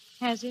lately.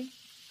 Has he?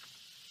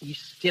 He's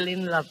still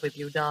in love with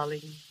you,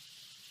 darling.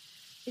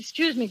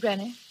 Excuse me,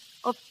 Granny.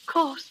 Of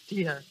course,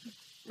 dear.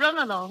 Run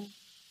along.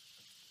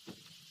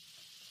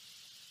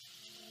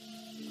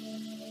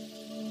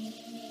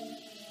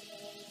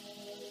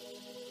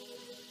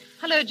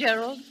 Hello,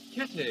 Gerald.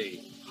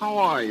 Kitty, how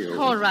are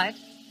you? All right.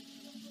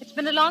 It's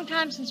been a long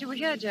time since you were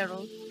here,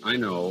 Gerald. I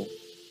know.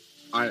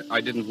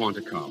 I didn't want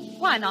to come.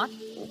 Why not?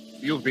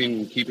 You've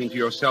been keeping to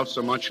yourself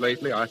so much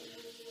lately. I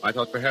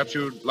thought perhaps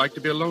you'd like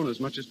to be alone as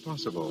much as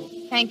possible.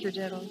 Thank you,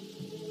 Gerald.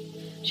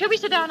 Shall we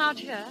sit down out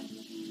here?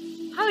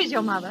 How is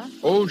your mother?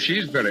 Oh,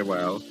 she's very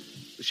well.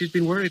 She's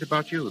been worried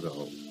about you,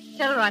 though.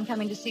 Tell her I'm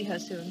coming to see her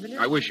soon, will you?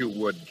 I wish you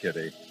would,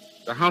 Kitty.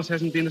 The house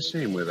hasn't been the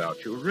same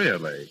without you,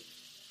 really.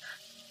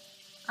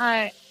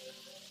 I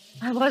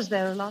was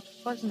there a lot,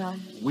 wasn't I?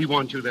 We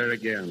want you there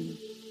again.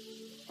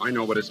 I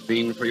know what it's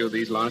been for you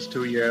these last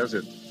 2 years.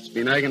 It's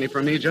been agony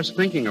for me just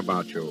thinking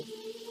about you.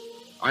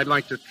 I'd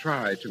like to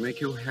try to make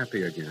you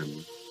happy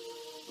again.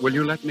 Will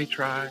you let me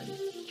try,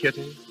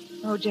 Kitty?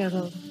 Oh,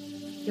 Gerald,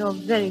 you're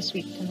very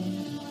sweet to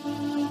me.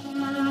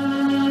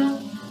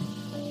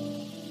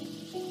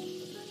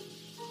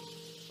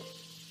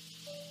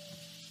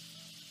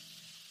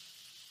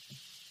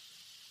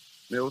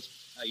 Mills,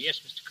 Yes,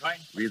 Mr. Crane?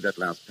 read that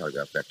last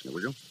paragraph back to me,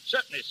 will you?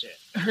 Certainly,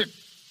 sir.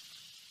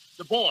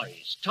 The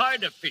boys,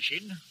 tired of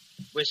fishing,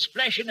 were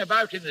splashing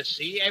about in the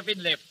sea, having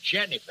left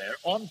Jennifer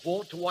on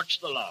board to watch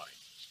the lines.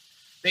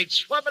 They'd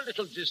swum a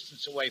little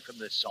distance away from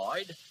the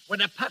side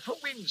when a puff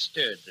of wind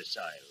stirred the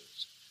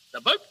sails. The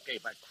boat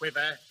gave a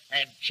quiver,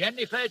 and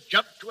Jennifer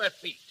jumped to her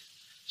feet.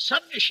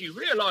 Suddenly she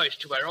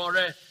realized to her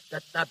horror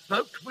that the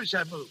boat was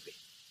a-moving.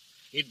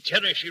 In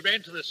terror, she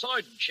ran to the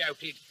side and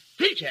shouted,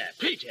 "Peter,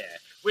 Peter,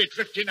 we're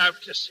drifting out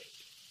to sea."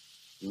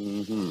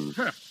 Mm-hmm.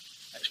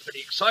 That's pretty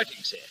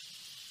exciting, sir.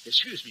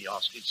 Excuse me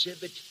asking, sir,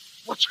 but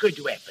what's going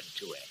to happen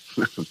to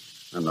her?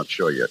 I'm not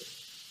sure yet.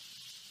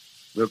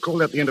 We'll call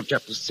that the end of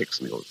chapter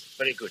 6, Mills.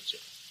 Very good, sir.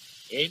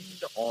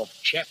 End of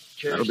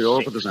chapter That'll be all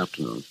 6. for this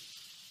afternoon.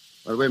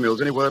 By the way,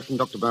 Mills, any word from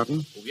Dr.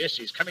 Barton? Oh, yes,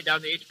 he's coming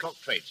down the 8 o'clock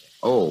train, sir.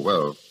 Oh,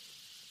 well.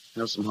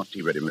 Have some hot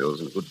tea ready, Mills,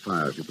 and a good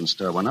fire if you can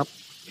stir one up.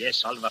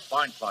 Yes, I'll have a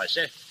fine fire,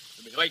 sir.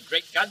 There'll be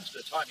great guns by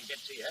the time he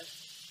gets here.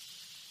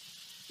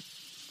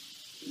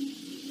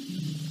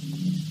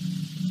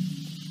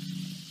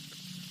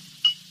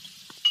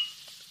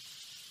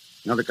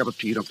 Another cup of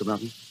tea, Dr.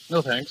 Barton?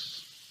 No,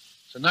 thanks.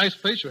 It's a nice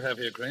place you have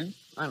here, Crane.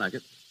 I like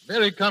it.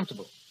 Very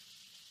comfortable.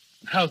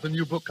 And how's the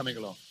new book coming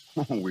along?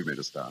 Oh, we made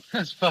a start.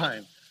 That's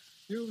fine.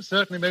 You've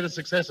certainly made a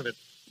success of it.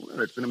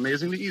 Well, it's been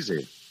amazingly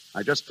easy.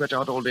 I just stretch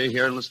out all day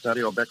here in the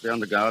study or back there in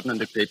the garden and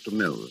dictate to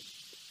Mills.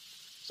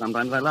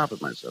 Sometimes I laugh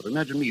at myself.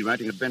 Imagine me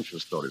writing adventure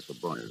stories for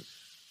boys.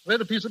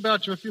 Read a piece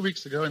about you a few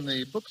weeks ago in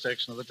the book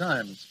section of the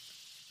Times.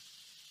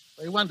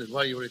 I wondered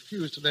why you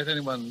refused to let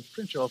anyone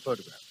print your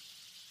photograph.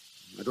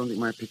 I don't think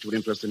my picture would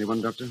interest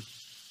anyone, Doctor.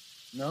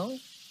 No?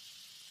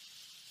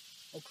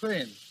 Oh,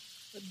 Crane,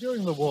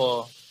 during the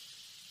war,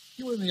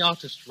 you were in the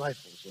artist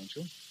rifles, weren't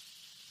you?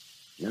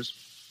 Yes?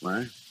 Why?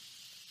 Did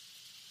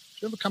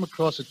you ever come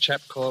across a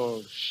chap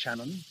called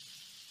Shannon?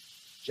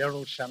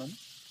 Gerald Shannon?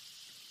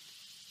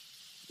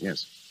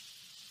 Yes.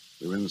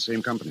 We were in the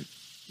same company.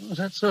 Oh, is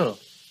that so?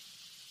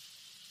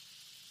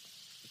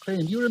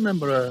 Crane, do you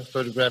remember a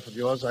photograph of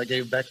yours I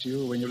gave back to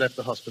you when you left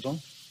the hospital?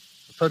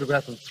 A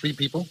photograph of 3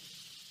 people?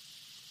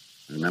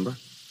 I remember.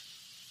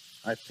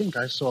 I think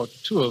I saw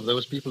 2 of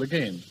those people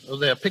again. Oh,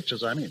 their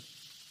pictures, I mean.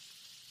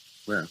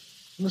 Where?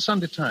 In the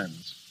Sunday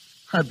Times.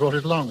 I brought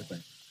it along with me.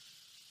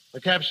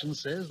 The caption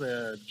says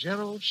they're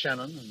Gerald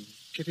Shannon and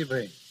Kitty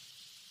Vane.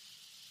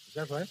 Is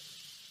that right?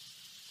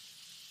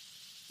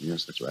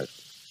 Yes, that's right.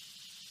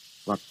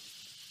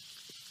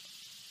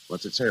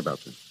 What's it say about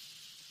them?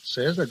 It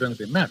says they're going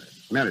to be married.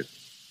 Married.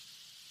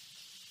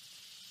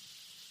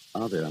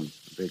 Are they? I'm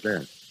very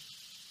glad.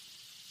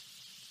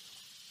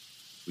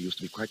 we used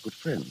to be quite good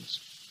friends.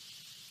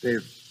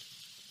 They've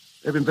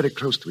been very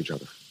close to each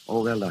other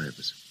all their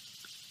lives.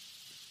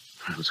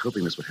 I was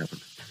hoping this would happen.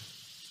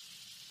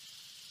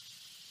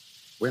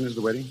 When is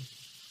the wedding?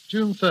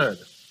 June 3rd.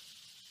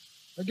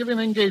 They're giving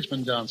an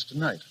engagement dance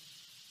tonight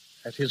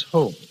at his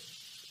home.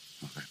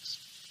 Oh,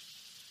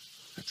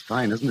 that's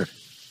fine, isn't it?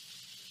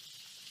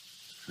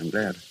 I'm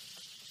glad.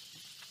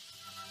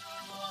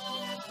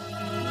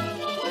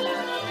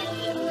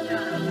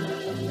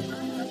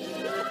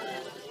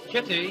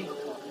 Kitty?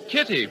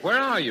 Kitty, where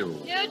are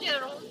you? Here,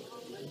 Gerald.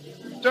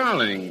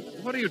 Darling,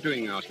 what are you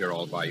doing out here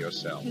all by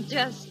yourself?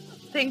 Just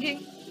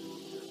thinking.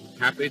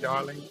 Happy,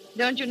 darling?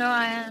 Don't you know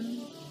I am?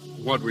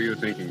 What were you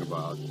thinking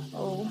about?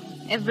 Oh,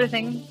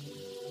 everything.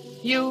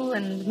 You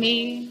and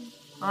me,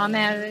 our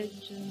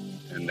marriage,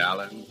 And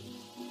Alan?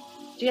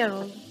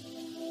 Gerald.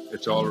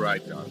 It's all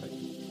right,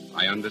 darling.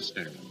 I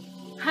understand.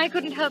 I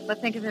couldn't help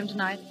but think of him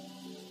tonight.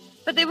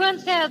 But they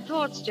weren't sad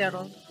thoughts,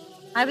 Gerald.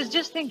 I was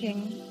just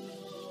thinking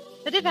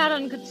that if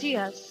Alan could see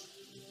us,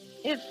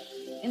 if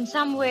in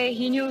some way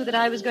he knew that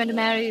I was going to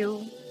marry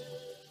you,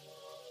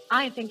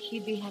 I think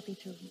he'd be happy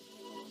too.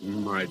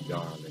 My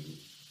darling.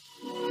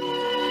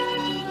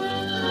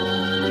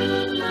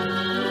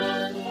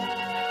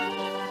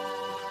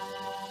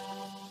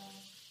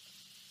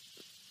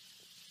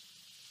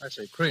 I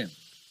say, Crane.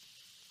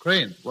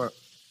 Crane. What?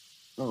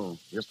 Oh,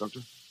 yes, Doctor?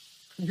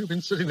 You've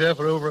been sitting there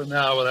for over an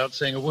hour without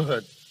saying a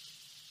word.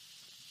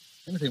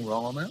 Anything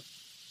wrong on that?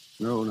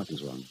 No,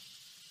 nothing's wrong.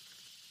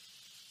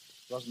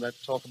 Wasn't that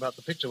talk about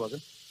the picture, was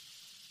it?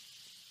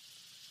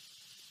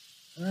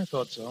 I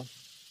thought so.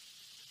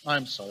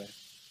 I'm sorry.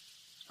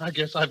 I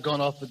guess I've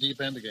gone off the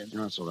deep end again.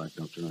 No, that's all right,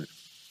 Doctor. Right.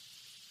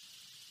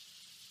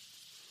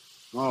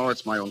 Oh,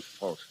 it's my own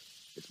fault.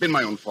 It's been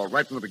my own fault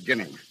right from the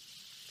beginning.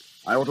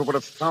 I ought to put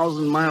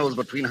 1,000 miles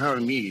between her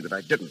and me, but I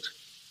didn't.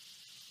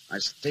 I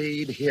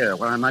stayed here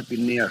where I might be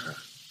near her,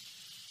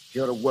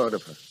 hear a word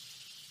of her.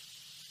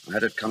 I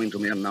had it coming to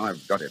me, and now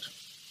I've got it.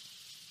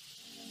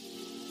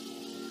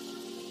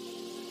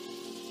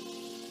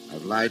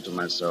 I've lied to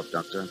myself,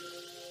 Doctor.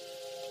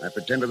 I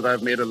pretended that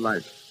I've made a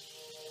life,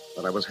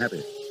 that I was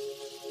happy.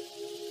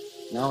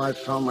 Now I've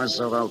found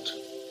myself out.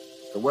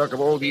 The work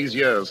of all these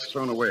years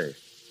thrown away.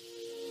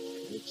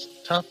 It's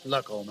tough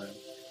luck, old man.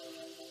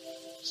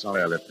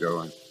 Sorry I let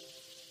go. I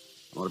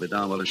ought to be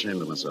darn well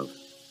ashamed of myself.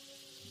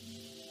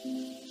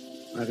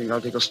 I think I'll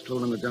take a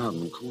stroll in the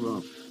garden and cool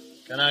off.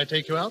 Can I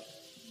take you out?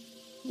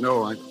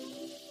 No, I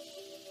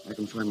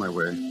can find my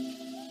way.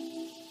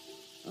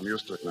 I'm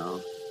used to it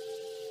now.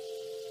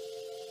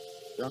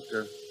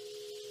 Doctor,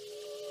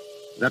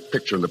 that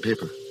picture in the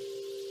paper,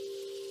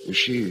 is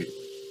she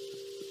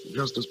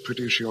just as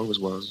pretty as she always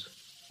was?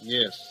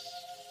 Yes.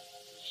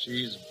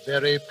 She's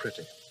very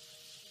pretty.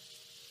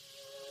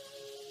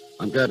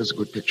 I'm glad it's a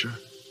good picture.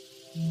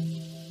 I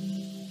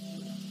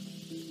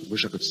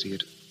wish I could see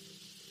it.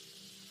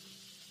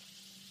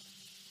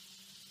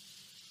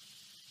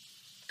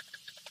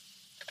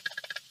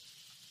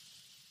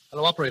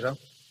 Hello, operator.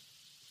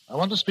 I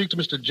want to speak to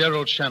Mr.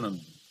 Gerald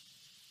Shannon.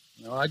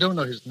 No, I don't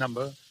know his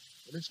number,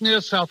 but it's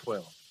near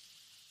Southwell.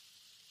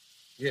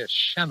 Yes,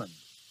 Shannon.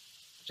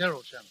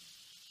 Gerald Shannon.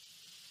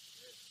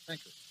 Yes, thank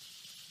you.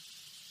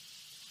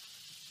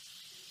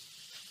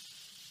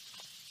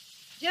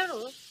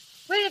 Gerald,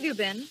 where have you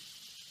been?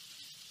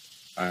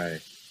 I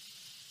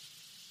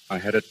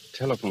had a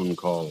telephone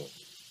call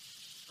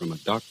from a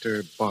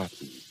Dr.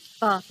 Barton.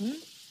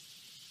 Barton?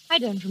 I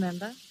don't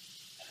remember.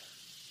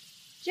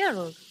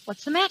 Gerald,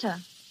 what's the matter?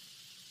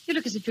 You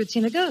look as if you'd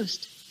seen a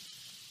ghost.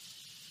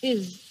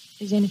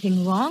 Is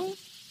anything wrong?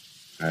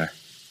 I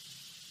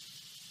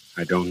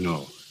don't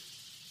know.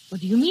 What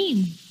do you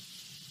mean?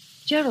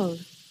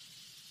 Gerald,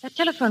 that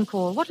telephone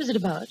call, what was it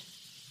about?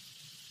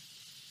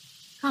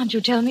 Can't you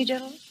tell me,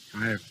 Gerald?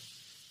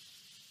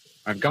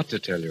 I've got to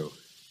tell you.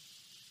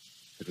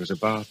 It was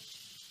about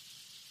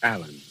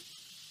Alan.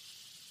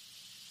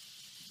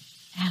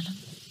 Alan?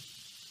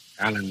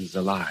 Alan's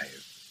alive.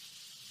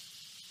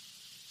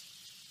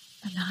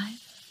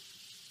 Alive?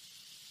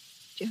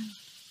 Gerald.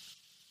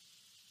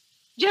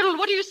 Gerald,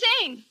 what are you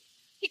saying?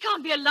 He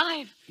can't be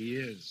alive. He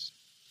is.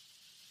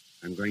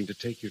 I'm going to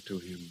take you to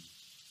him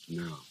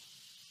now.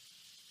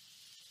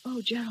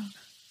 Oh, Gerald.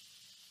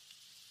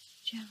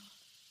 Gerald.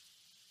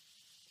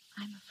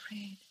 I'm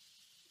afraid.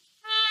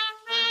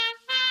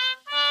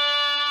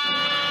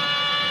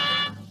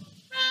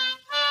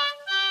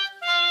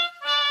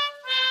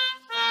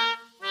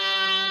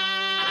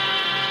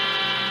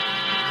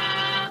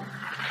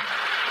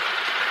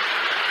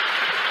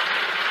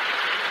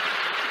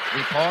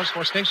 We pause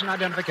for station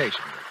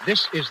identification.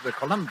 This is the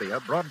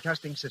Columbia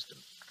Broadcasting System.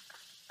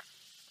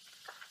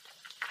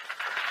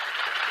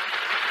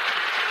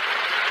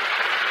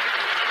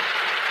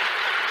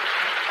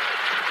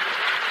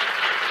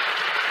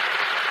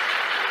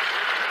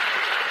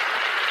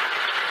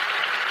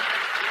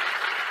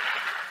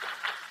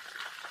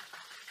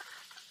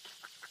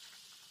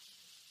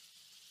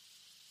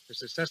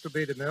 This is Cecil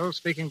B. DeMille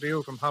speaking to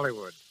you from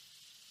Hollywood.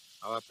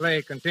 Our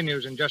play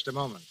continues in just a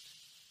moment.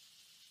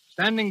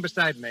 Standing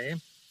beside me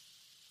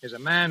is a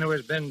man who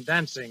has been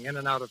dancing in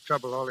and out of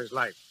trouble all his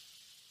life.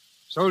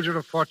 Soldier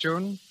of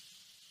fortune,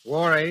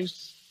 war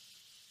ace,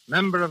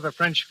 member of the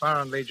French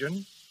Foreign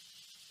Legion,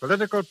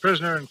 political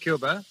prisoner in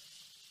Cuba,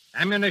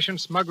 ammunition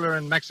smuggler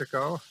in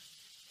Mexico.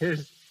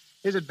 His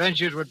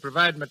adventures would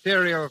provide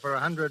material for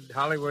 100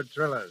 Hollywood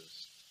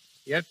thrillers.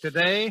 Yet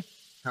today,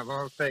 of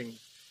all things,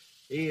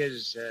 he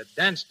is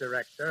dance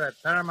director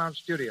at Paramount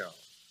Studio.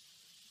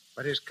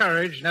 But his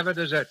courage never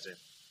deserts him.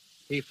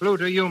 He flew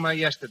to Yuma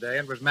yesterday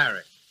and was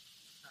married.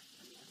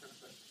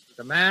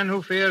 The man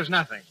who fears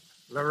nothing,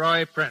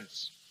 Leroy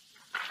Prince.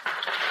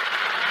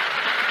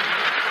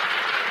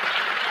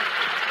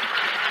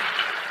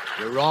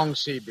 You're wrong,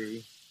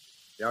 CB.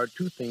 There are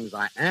two things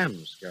I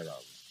am scared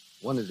of.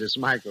 One is this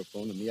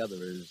microphone, and the other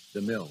is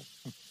the mill.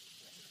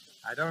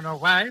 I don't know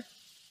why.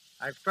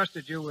 I've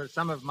trusted you with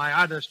some of my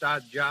oddest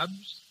odd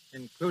jobs,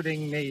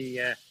 including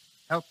the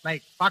help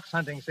make fox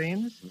hunting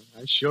scenes.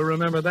 I sure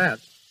remember that.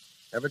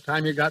 Every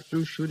time you got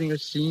through shooting a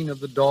scene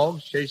of the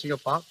dogs chasing a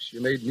fox, you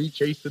made me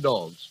chase the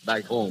dogs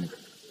back home.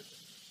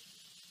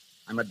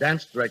 I'm a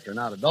dance director,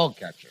 not a dog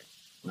catcher.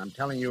 And I'm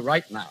telling you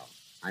right now,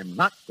 I'm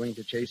not going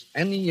to chase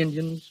any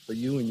Indians for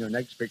you in your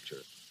next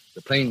picture.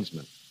 The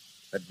Plainsman.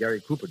 Let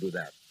Gary Cooper do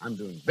that. I'm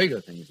doing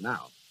bigger things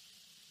now.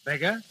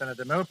 Bigger than a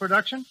DeMille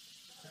production?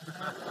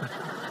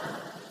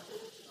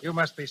 You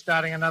must be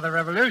starting another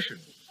revolution.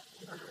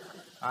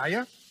 Are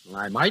you? Well,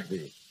 I might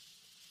be.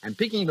 I'm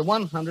picking the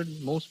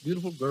 100 most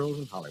beautiful girls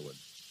in Hollywood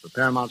for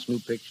Paramount's new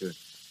picture,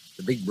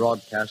 the big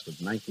broadcast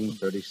of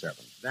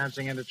 1937.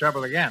 Dancing into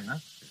trouble again, huh?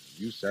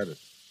 You said it.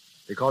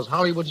 Because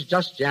Hollywood's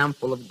just jam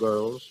full of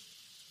girls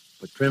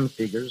with trim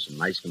figures and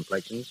nice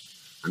complexions.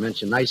 I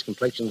mention nice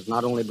complexions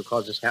not only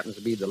because this happens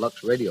to be the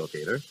Lux Radio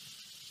Theater,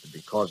 but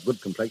because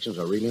good complexions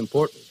are really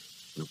important.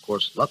 And, of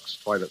course, Lux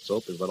toilet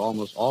soap is what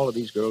almost all of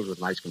these girls with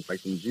nice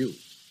complexions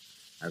use.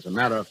 As a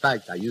matter of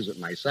fact, I use it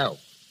myself.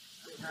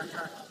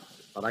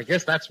 But I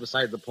guess that's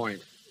beside the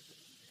point.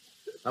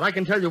 But I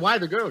can tell you why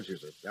the girls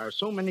use it. There are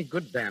so many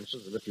good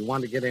dancers that if you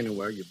want to get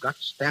anywhere, you've got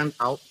to stand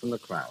out from the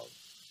crowd.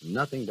 And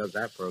nothing does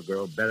that for a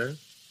girl better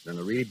than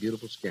a really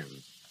beautiful skin.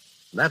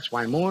 And that's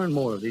why more and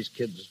more of these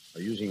kids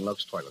are using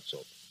Lux toilet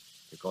soap.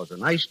 Because the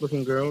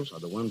nice-looking girls are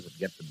the ones that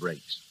get the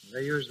breaks.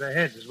 They use their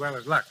heads as well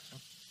as Lux, huh?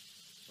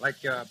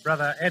 Like your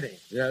brother Eddie.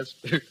 Yes,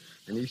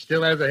 and he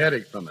still has a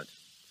headache from it.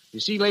 You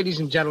see,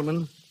 ladies and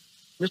gentlemen,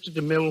 Mr.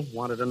 DeMille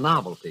wanted a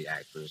novelty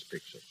act for his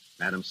picture,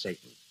 Madam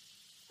Satan.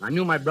 I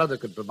knew my brother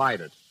could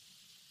provide it.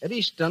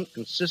 Eddie's stunt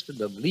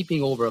consisted of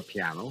leaping over a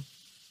piano,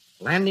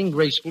 landing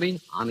gracefully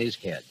on his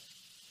head,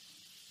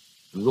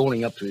 and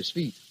rolling up to his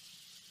feet.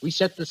 We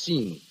set the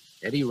scene.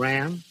 Eddie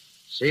ran,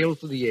 sailed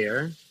through the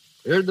air,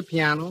 cleared the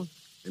piano,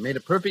 and made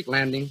a perfect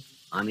landing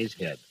on his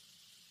head.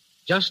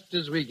 Just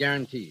as we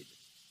guaranteed.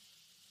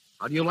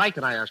 How do you like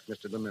it? I asked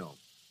Mr. DeMille.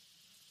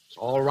 It's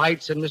all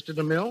right, said Mr.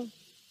 DeMille,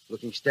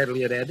 looking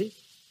steadily at Eddie.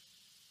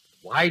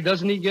 Why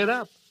doesn't he get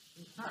up?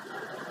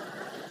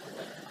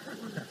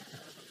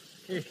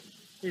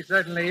 He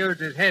certainly used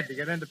his head to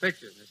get into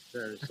pictures.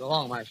 So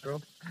long,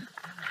 Maestro.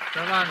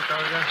 So long,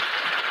 soldier.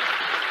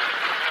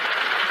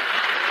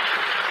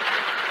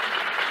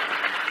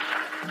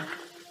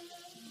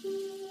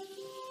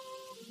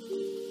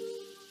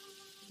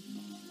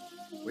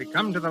 We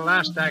come to the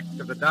last act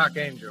of The Dark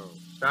Angel,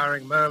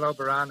 starring Merle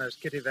Oberon as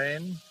Kitty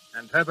Vane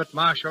and Herbert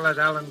Marshall as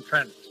Alan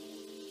Trent.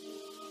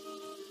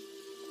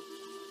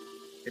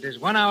 It is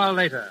 1 hour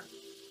later.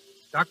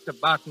 Dr.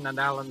 Barton and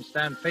Alan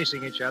stand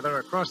facing each other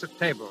across a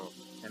table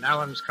in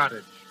Alan's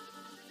cottage.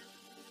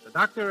 The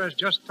doctor has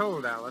just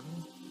told Alan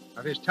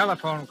of his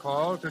telephone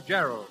call to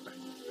Gerald.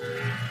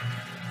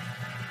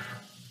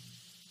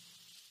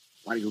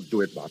 Why do you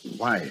do it, Barton?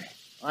 Why?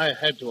 I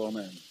had to, old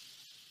man.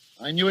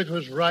 I knew it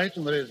was right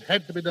and that it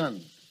had to be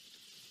done.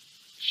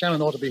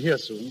 Shannon ought to be here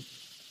soon.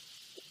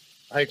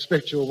 I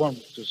expect you'll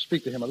want to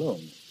speak to him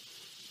alone.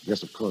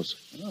 Yes, of course.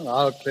 Well,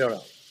 I'll clear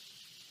out.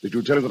 Did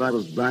you tell him that I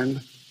was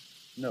blind?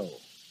 No.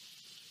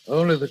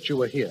 Only that you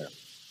were here.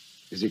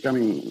 Is he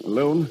coming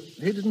alone?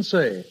 He didn't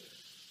say.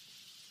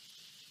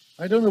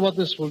 I don't know what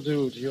this will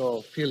do to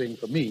your feeling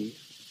for me.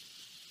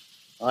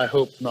 I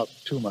hope not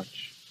too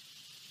much.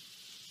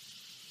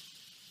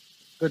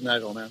 Good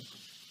night, old man.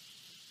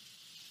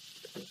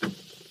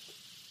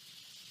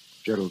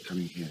 Gerald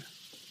coming here.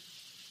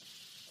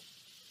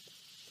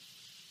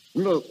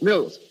 Mills.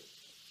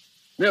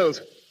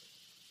 Mills.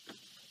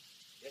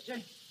 Yes,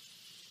 sir?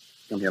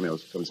 Come here,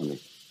 Mills. Tell me something.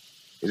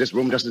 Is this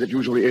room just as it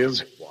usually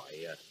is?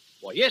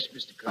 Why, yes,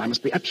 Mr. Crane. I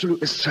must be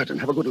absolutely certain.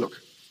 Have a good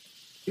look.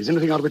 Is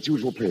anything out of its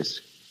usual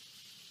place?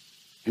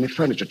 Any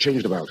furniture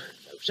changed about?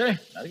 No, sir.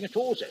 Nothing at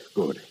all, sir.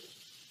 Good.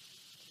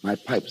 My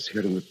pipe's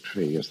here in the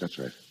tray. Yes, that's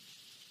right.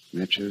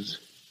 Matches.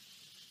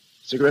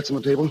 Cigarettes on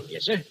the table?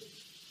 Yes, sir.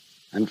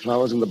 And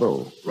flowers in the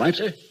bowl, right?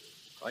 Sir.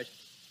 Right.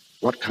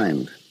 What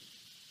kind?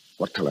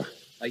 What color?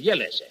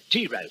 Yellow, sir.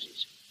 Tea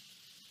roses.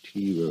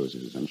 Tea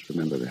roses. I must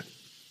remember that.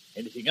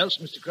 Anything else,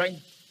 Mr.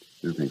 Crane?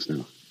 No, thanks,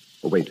 no.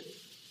 Oh, wait.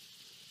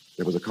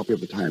 There was a copy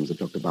of the Times that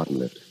Dr. Barton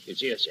left.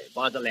 It's here, sir.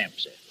 By the lamp,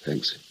 sir.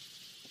 Thanks.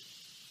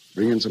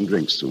 Bring in some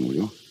drinks soon, will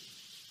you?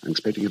 I'm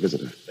expecting a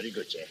visitor. Very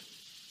good, sir.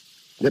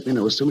 Let me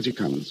know as soon as he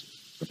comes.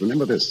 But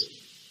remember this.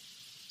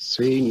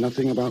 Say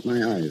nothing about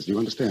my eyes. Do you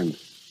understand?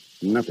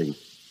 Nothing.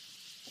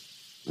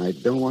 I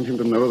don't want him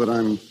to know that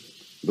I'm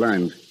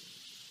blind.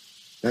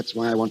 That's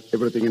why I want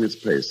everything in its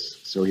place,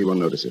 so he won't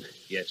notice it.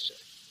 Yes, sir.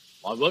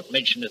 I won't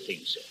mention a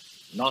thing, sir.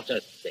 Not a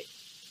thing.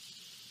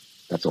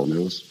 That's all,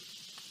 Mills.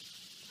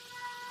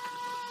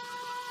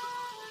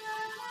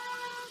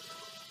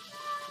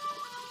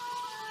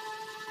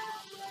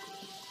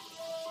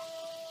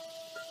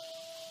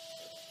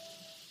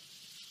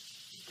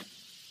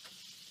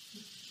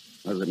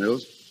 How's it,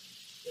 Mills?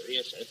 They're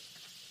here, sir.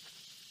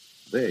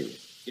 They?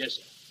 Yes,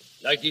 sir.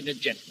 Lady and a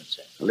gentleman,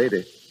 sir. A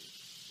lady.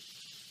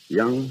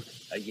 Young?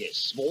 Yes,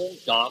 small,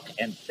 dark,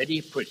 and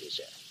very pretty,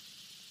 sir.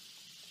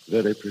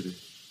 Very pretty.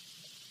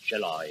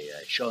 Shall I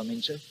show him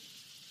in, sir?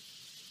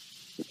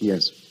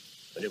 Yes.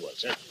 Very well,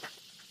 sir.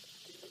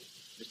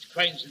 Mr.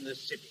 Crane's in the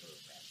sitting room,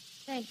 ma'am.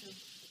 Thank you.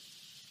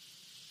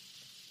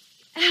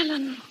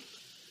 Alan.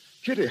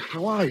 Kitty,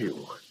 how are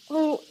you?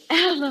 Oh,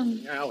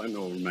 Alan. Alan,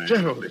 old man.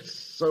 Gerald, it's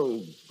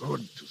so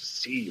good to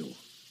see you.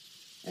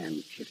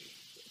 And Kitty.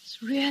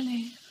 It's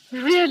really,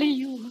 really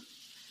you.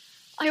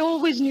 I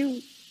always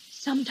knew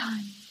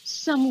sometime,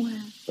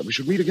 somewhere. That we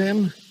should meet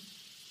again?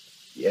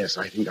 Yes,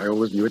 I think I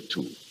always knew it,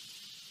 too.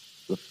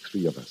 The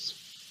three of us.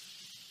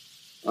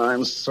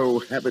 I'm so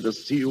happy to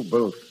see you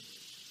both.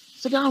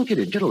 Sit down,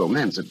 Kitty. Gerald, old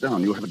man, sit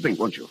down. You'll have a drink,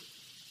 won't you?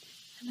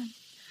 Alan,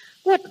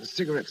 what? The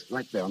cigarette's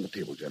right there on the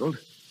table, Gerald.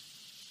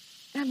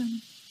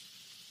 Alan,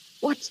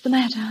 what's the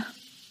matter?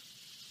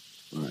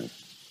 Why?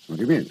 What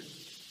do you mean?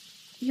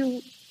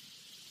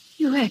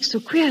 You act so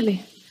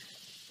queerly.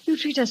 You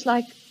treat us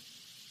like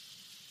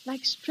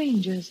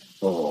strangers.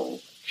 Oh,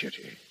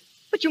 Kitty.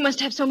 But you must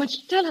have so much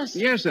to tell us.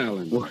 Yes,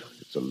 Alan. Well,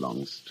 it's a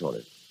long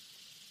story.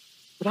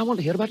 But I want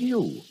to hear about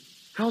you.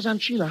 How's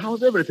Aunt Sheila?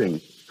 How's everything?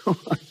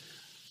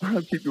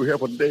 I'll keep you here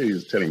for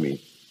days telling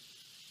me.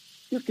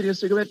 Give Kitty a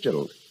cigarette,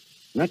 Gerald.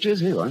 Matches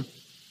here, huh?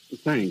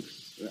 Thanks.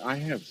 I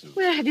have some.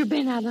 Where have you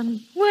been,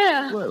 Alan?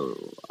 Where? Well,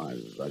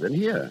 I've been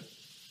here.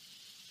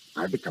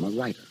 I've become a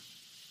writer.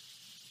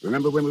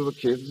 Remember when we were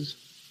kids?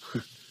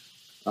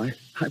 I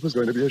was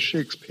going to be a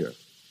Shakespeare.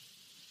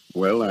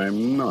 Well,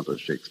 I'm not a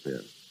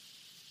Shakespeare.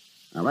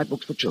 I write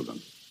books for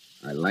children.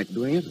 I like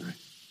doing it.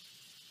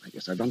 I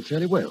guess I've done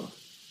fairly well.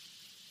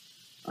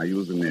 I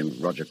use the name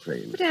Roger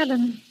Crane. But,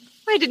 Alan,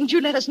 why didn't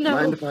you let us know?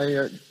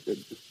 Do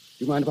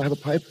you mind if I have a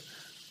pipe?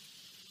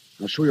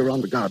 I'll show you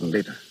around the garden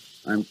later.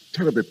 I'm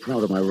terribly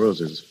proud of my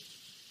roses.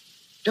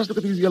 Just look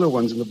at these yellow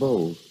ones in the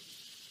bowl.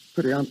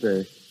 Pretty, aren't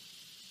they?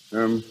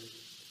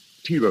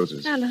 Tea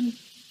roses. Alan,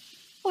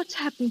 what's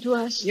happened to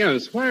us?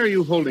 Yes, why are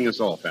you holding us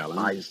off, Alan?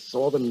 I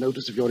saw the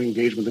notice of your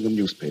engagement in the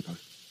newspaper.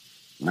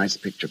 Nice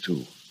picture,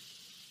 too.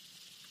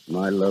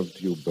 My love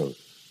to you both.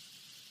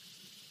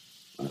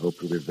 I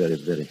hope you'll be very,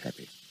 very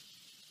happy.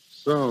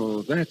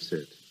 So, that's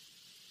it.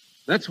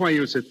 That's why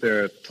you sit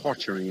there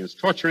torturing us,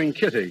 torturing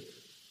Kitty.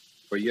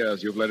 For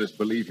years, you've let us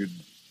believe you're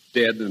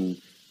dead,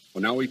 and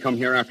well, now we come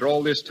here after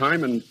all this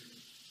time, and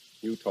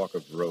you talk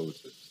of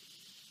roses.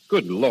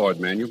 Good Lord,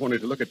 man, you've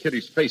wanted to look at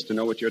Kitty's face to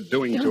know what you're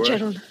doing to her.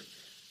 Gerald.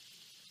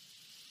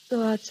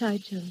 Go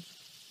outside, Gerald.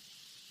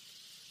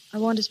 I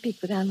want to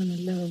speak with Alan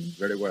alone.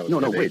 Very well. No,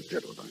 Kitty. wait,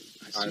 Gerald.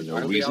 I see no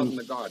I'll reason. be out in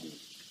the garden.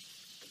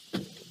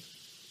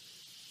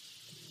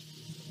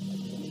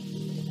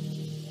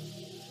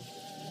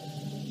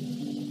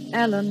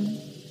 Alan,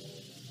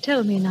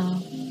 tell me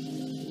now.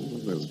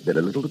 There's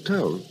very little to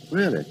tell,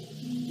 really.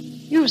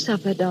 You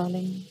suffer,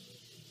 darling.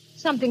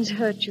 Something's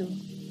hurt you.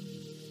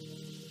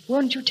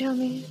 Won't you tell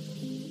me?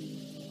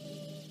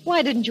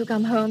 Why didn't you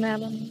come home,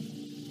 Alan?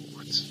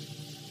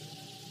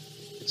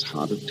 It's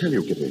hard to tell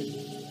you, Kitty.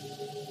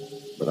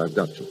 But I've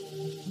got to.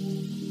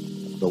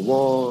 The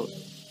war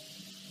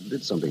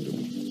did something to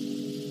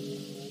me.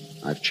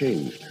 I've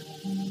changed.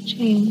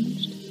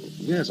 Changed?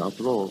 Yes,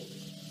 after all,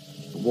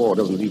 the war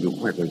doesn't leave you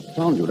quite where it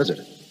found you, does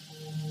it?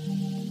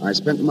 I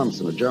spent months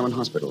in a German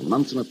hospital,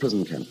 months in a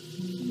prison camp.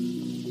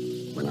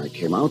 When I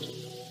came out,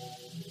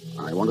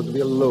 I wanted to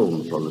be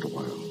alone for a little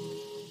while.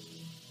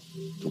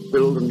 To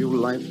build a new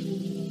life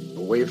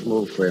away from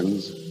old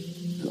friends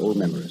and old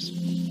memories.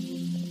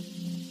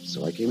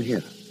 So I came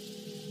here.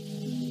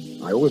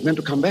 I always meant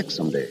to come back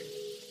someday.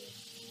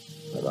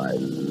 But I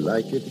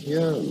like it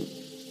here, and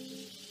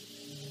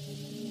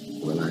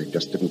well, I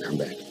just didn't come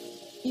back.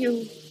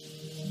 You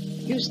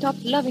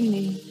stopped loving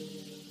me.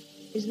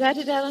 Is that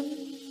it, Alan?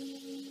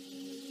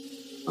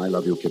 I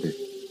love you, Kitty.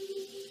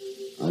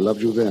 I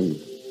loved you then.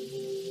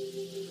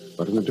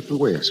 But in a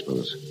different way, I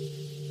suppose.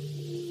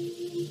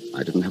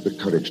 I didn't have the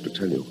courage to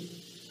tell you.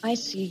 I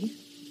see.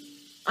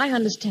 I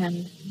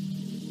understand.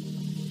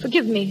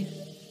 Forgive me.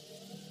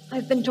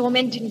 I've been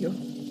tormenting you.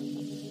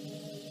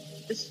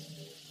 This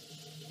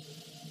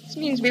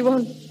means we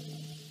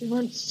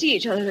won't see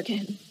each other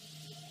again.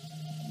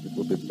 It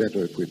would be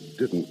better if we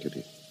didn't,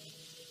 Kitty.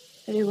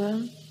 Very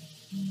well.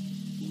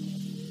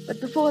 But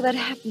before that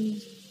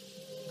happens,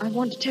 I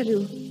want to tell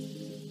you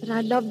that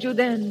I loved you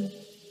then.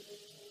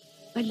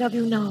 I love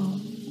you now.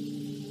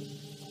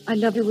 I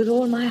love you with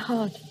all my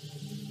heart.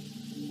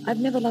 I've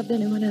never loved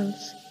anyone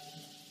else.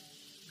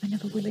 I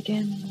never will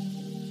again.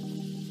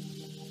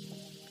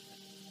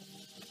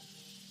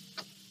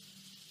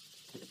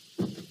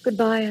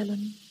 Goodbye,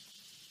 Alan.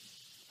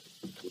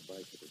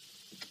 Goodbye, Kitty.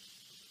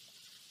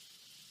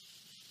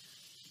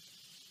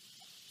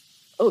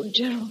 Oh,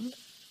 Gerald.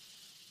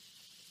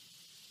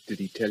 Did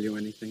he tell you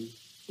anything?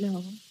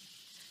 No.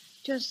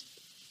 Just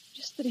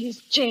that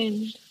he's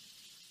changed.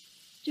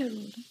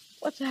 Gerald,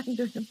 what's happened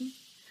to him?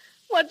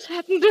 What's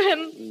happened to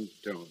him?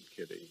 Don't,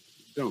 Kitty.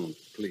 Don't,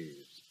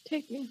 please.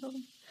 Take me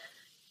home.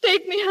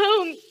 Take me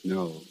home.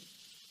 No.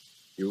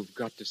 You've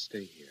got to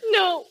stay here.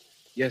 No.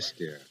 Yes,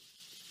 dear.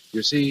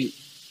 You see,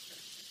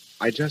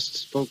 I just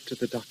spoke to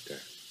the doctor.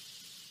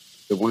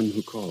 The one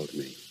who called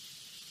me.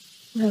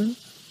 Well?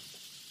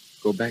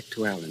 Go back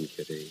to Alan,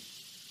 Kitty.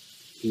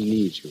 He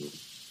needs you.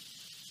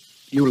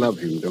 You love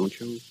him, don't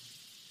you?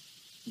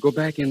 Go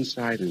back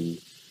inside and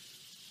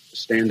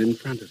stand in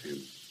front of him.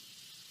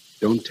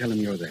 Don't tell him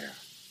you're there.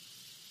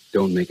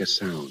 Don't make a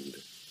sound.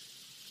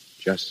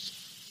 Just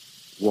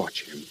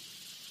watch him.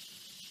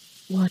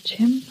 Watch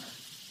him?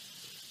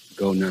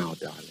 Go now,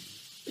 darling.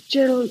 But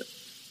Gerald...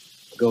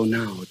 Go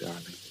now,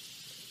 darling.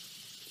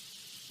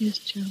 Yes,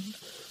 Gerald.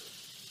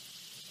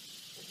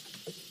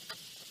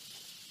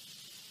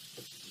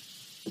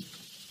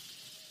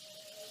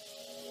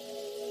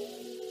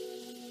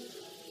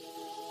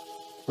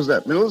 Who's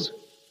that, Mills?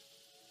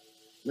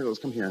 Mills,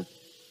 come here.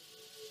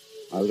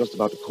 I was just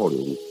about to call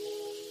you.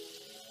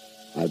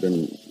 I've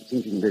been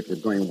thinking lately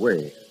of going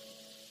away,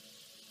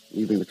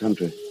 leaving the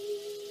country.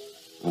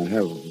 I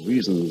have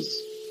reasons,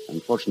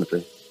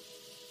 unfortunately,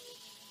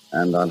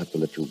 and I'll have to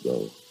let you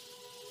go.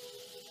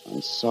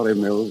 I'm sorry,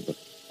 Mills, but...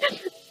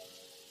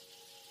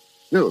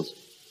 Mills,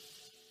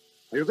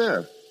 are you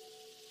there?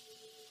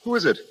 Who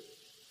is it?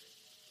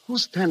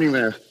 Who's standing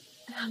there?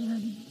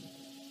 Alan.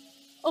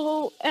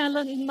 Oh,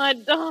 Alan, my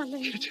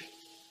darling. Kitty.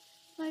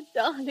 My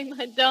darling,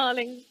 my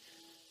darling.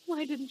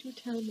 Why didn't you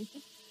tell me?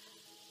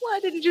 Why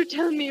didn't you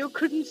tell me you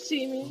couldn't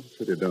see me? Oh,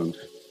 Kitty, don't.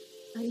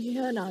 I'm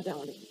here now,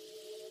 darling.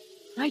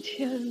 Right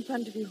here in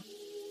front of you.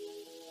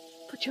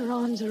 Put your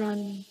arms around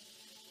me.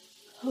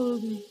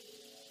 Hold me.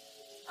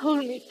 Hold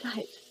me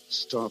tight.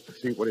 Stop.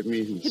 Think what it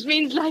means. It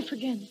means life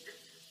again.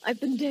 I've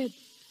been dead.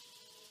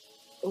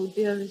 Oh,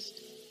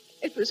 dearest,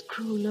 it was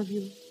cruel of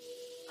you.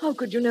 How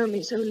could you know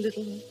me so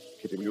little?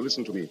 Kitty, will you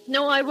listen to me?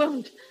 No, I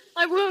won't.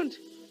 I won't.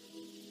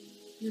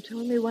 You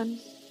told me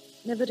once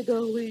never to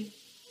go away.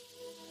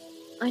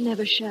 I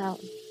never shall.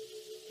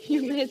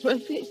 You may as well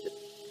face it.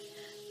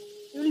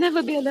 You'll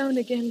never be alone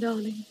again,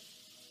 darling.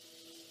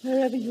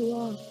 Wherever you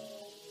are,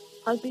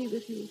 I'll be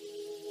with you.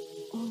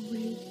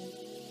 Always.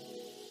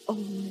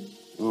 Always.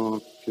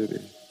 Oh,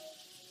 Kitty.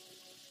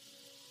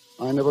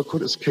 I never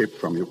could escape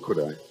from you, could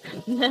I?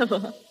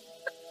 Never.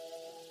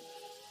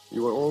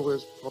 You were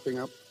always popping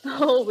up.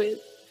 Always.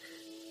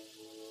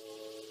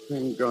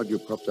 Thank God you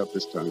popped up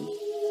this time.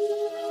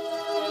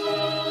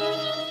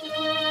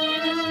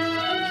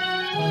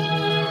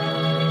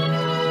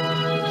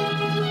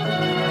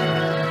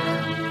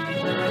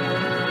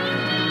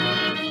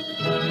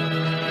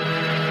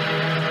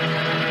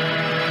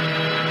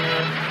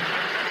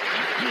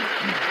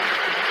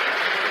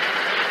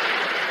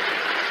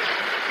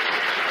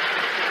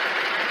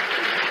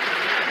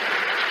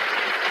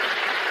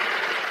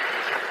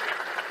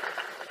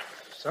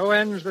 So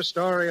ends the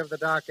story of the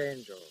Dark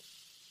Angel.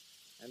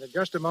 And in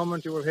just a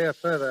moment, you will hear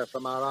further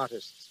from our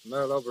artists,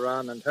 Merle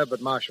Oberon and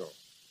Herbert Marshall.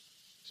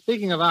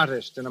 Speaking of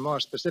artists in a more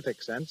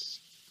specific sense,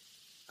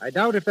 I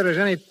doubt if there is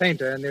any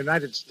painter in the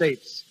United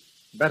States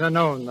better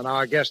known than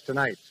our guest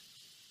tonight.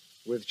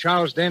 With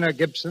Charles Dana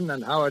Gibson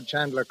and Howard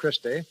Chandler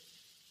Christie,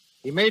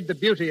 he made the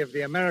beauty of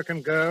the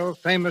American girl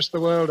famous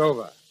the world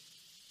over.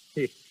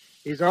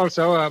 He's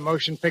also a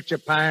motion picture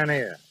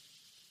pioneer.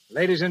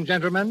 Ladies and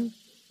gentlemen,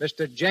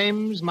 Mr.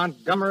 James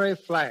Montgomery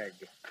Flagg.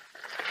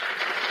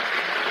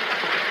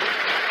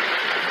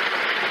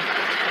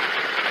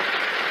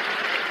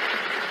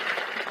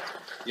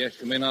 Yes,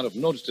 you may not have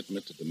noticed it,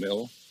 Mr.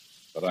 DeMille,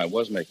 but I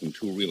was making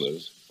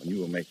two-reelers when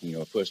you were making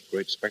your first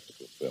great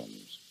spectacle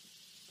films.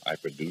 I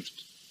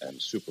produced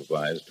and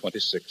supervised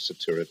 26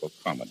 satirical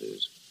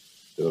comedies.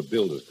 They were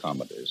billed as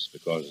comedies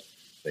because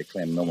they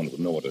claimed no one would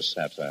know what a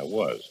satire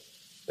was.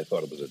 They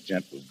thought it was a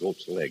gent with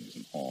goat's legs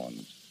and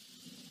horns.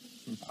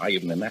 I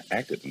even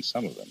acted in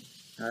some of them.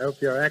 I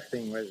hope your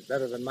acting was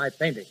better than my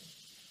painting.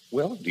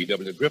 Well,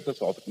 D.W.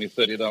 Griffith offered me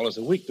 $30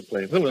 a week to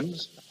play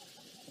villains.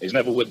 He's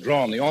never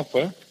withdrawn the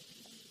offer.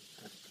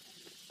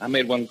 I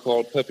made one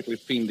called Perfectly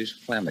Fiendish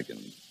Flanagan.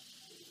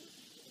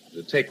 It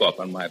was a takeoff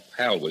on my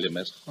pal William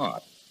S.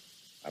 Hart.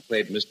 I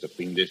played Mr.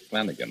 Fiendish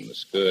Flanagan, the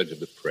scourge of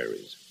the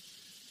prairies.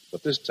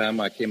 But this time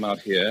I came out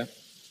here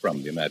from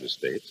the United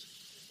States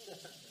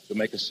to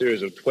make a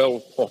series of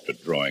 12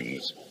 portrait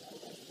drawings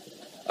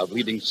of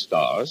leading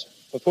stars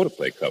for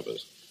photoplay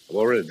covers. I've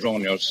already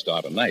drawn your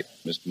star tonight,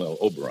 Miss Merle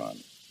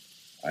Oberon.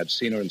 I'd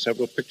seen her in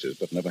several pictures,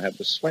 but never had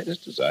the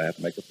slightest desire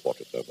to make a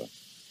portrait of her.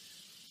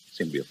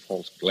 Seemed to be a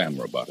false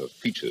glamour about her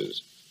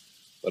features.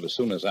 But as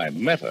soon as I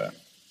met her,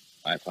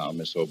 I found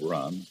Miss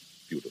Oberon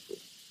beautiful.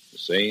 The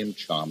same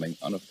charming,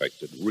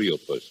 unaffected, real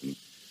person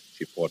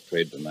she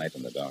portrayed tonight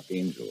in The Dark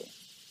Angel.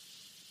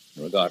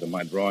 In regard to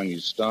my drawing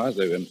these stars,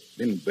 they've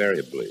been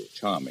invariably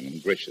charming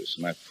and gracious,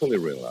 and I fully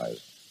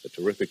realize the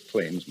terrific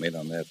claims made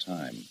on their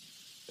time,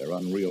 their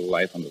unreal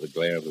life under the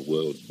glare of the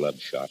world's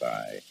bloodshot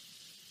eye.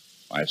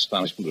 My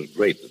astonishment was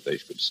great that they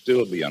should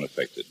still be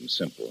unaffected and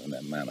simple in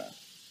their manner.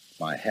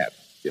 My hat,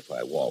 if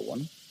I wore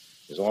one,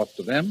 is off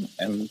to them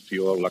and to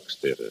your Lux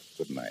Theater.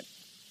 Good night.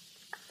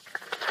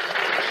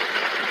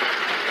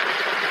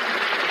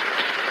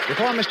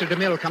 Before Mr.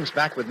 DeMille comes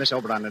back with Miss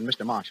Oberon and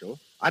Mr. Marshall,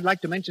 I'd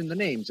like to mention the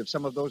names of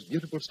some of those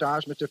beautiful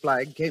stars Mr.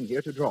 Flagg came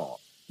here to draw.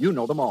 You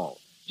know them all.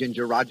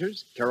 Ginger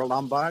Rogers, Carol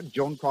Lombard,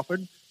 Joan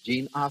Crawford,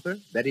 Jean Arthur,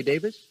 Betty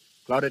Davis,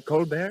 Claudette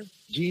Colbert,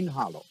 Jean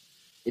Harlow.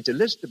 It's a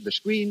list of the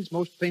screen's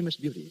most famous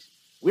beauties.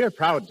 We're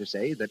proud to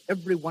say that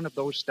every one of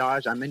those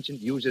stars I mentioned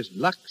uses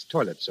Lux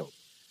toilet soap.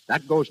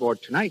 That goes for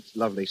tonight's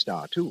lovely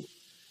star, too.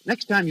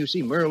 Next time you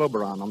see Merle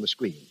Oberon on the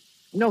screen,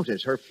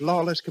 notice her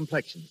flawless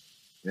complexion.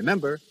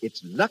 Remember,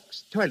 it's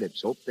Lux toilet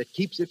soap that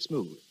keeps it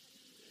smooth.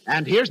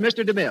 And here's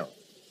Mr. DeMille.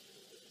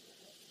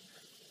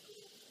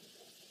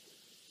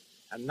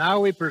 And now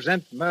we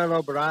present Merle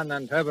Oberon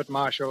and Herbert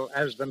Marshall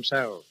as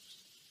themselves.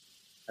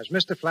 As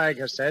Mr. Flagg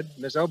has said,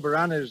 Miss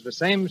Oberon is the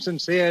same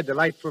sincere,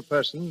 delightful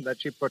person that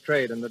she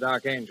portrayed in The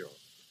Dark Angel.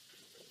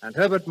 And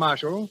Herbert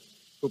Marshall,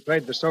 who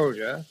played the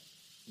soldier,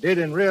 did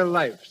in real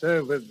life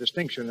serve with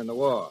distinction in the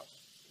war.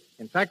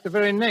 In fact, the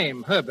very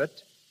name,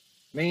 Herbert,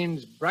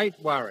 means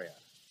bright warrior.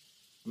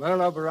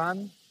 Merle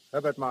Oberon,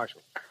 Herbert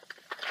Marshall.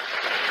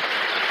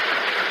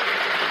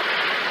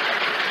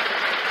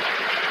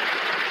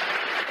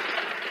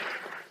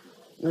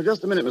 Now,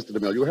 just a minute, Mr.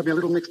 DeMille. You have me a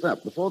little mixed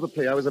up. Before the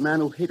play, I was a man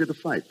who hated to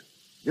fight.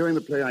 During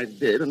the play, I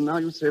did, and now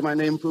you say my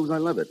name proves I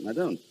love it, and I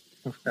don't.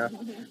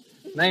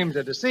 Names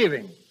are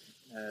deceiving.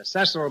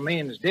 Cecil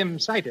means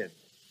dim-sighted.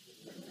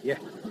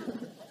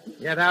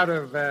 Yet out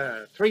of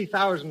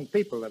 3,000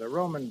 people at a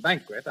Roman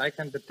banquet, I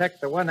can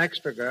detect the one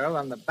extra girl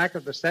on the back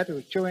of the set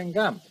who's chewing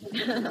gum.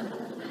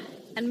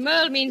 And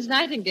Merle means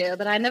nightingale,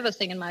 but I never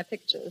sing in my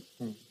pictures.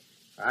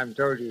 I'm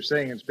told you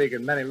sing and speak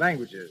in many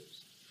languages.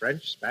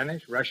 French,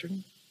 Spanish,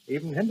 Russian,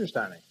 even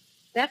Hindustani.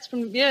 That's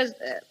from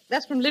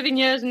living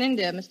years in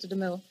India, Mr.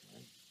 DeMille.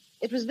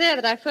 It was there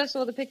that I first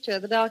saw the picture,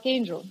 The Dark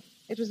Angel.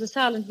 It was the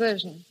silent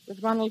version,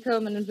 with Ronald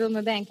Colman and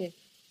Vilma Banky.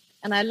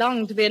 And I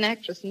longed to be an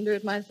actress and do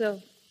it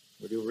myself.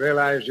 Well, you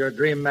realized your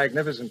dream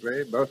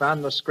magnificently, both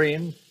on the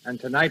screen and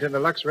tonight in the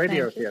Lux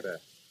Radio Theater.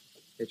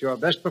 It's your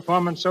best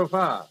performance so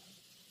far.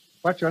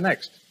 What's your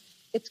next?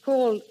 It's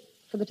called,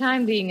 for the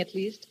time being at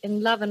least,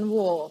 In Love and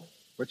War.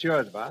 What's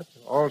yours, Bart?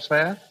 All's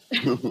fair?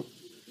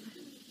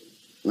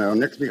 Now,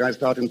 next week I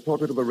start in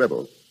Portrait of a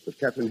Rebel with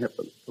Katharine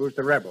Hepburn. Who's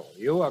the rebel,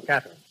 you or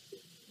Catherine?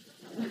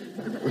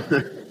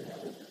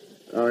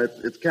 Oh,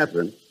 it's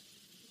Catherine.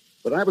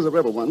 But I was a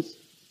rebel once.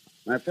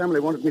 My family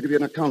wanted me to be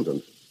an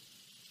accountant.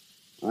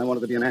 I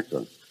wanted to be an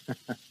actor.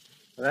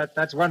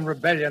 That's one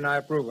rebellion I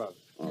approve of.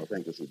 Oh,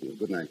 thank you, C.B.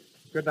 Good night.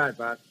 Good night,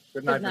 Bart.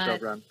 Good night, Miss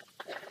Oberon.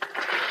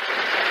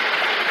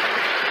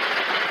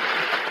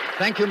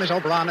 Thank you, Miss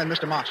Oberon and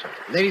Mr. Marshall.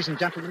 Ladies and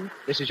gentlemen,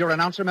 this is your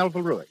announcer,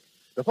 Melville Ruick.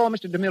 Before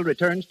Mr. DeMille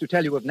returns to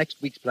tell you of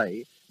next week's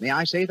play, may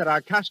I say that our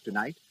cast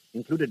tonight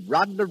included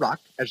Rod LaRock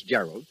as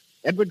Gerald,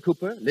 Edward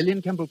Cooper,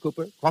 Lillian Kemble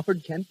Cooper,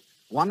 Crawford Kent,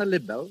 Juana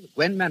Lidbell,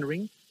 Gwen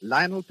Mannering,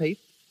 Lionel Pate,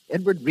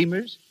 Edward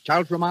Reimers,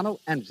 Charles Romano,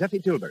 and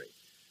Zeffie Tilbury.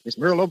 Miss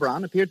Merle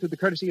Oberon appeared through the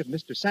courtesy of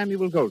Mr.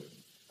 Samuel Golden.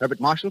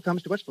 Herbert Marshall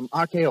comes to us from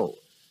RKO.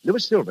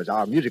 Louis Silver's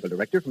our musical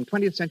director from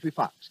 20th Century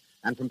Fox.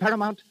 And from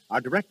Paramount,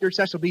 our director,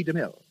 Cecil B.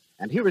 DeMille.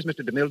 And here is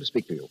Mr. DeMille to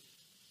speak to you.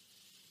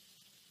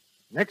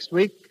 Next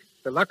week,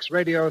 the Lux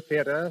Radio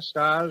Theater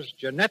stars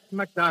Jeanette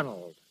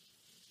MacDonald,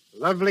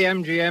 lovely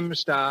MGM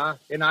star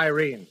in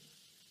Irene.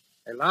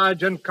 A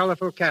large and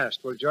colorful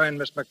cast will join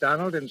Miss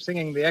MacDonald in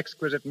singing the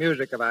exquisite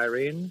music of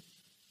Irene,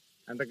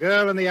 and the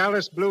girl in the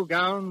Alice blue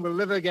gown will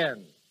live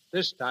again,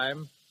 this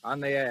time on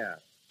the air.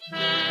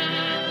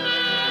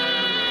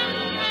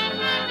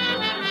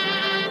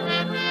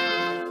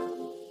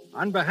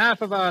 On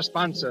behalf of our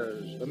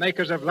sponsors, the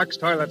makers of Lux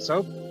Toilet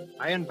Soap,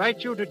 I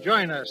invite you to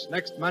join us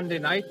next Monday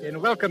night in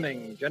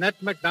welcoming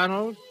Jeanette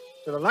MacDonald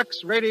to the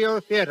Lux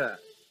Radio Theater.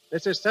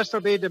 This is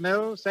Cecil B.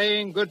 DeMille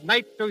saying good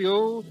night to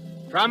you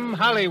from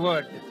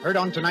Hollywood. Heard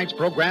on tonight's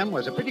program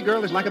was A Pretty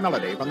Girl is Like a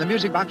Melody from the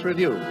Music Box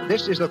Review.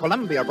 This is the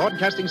Columbia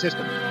Broadcasting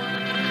System.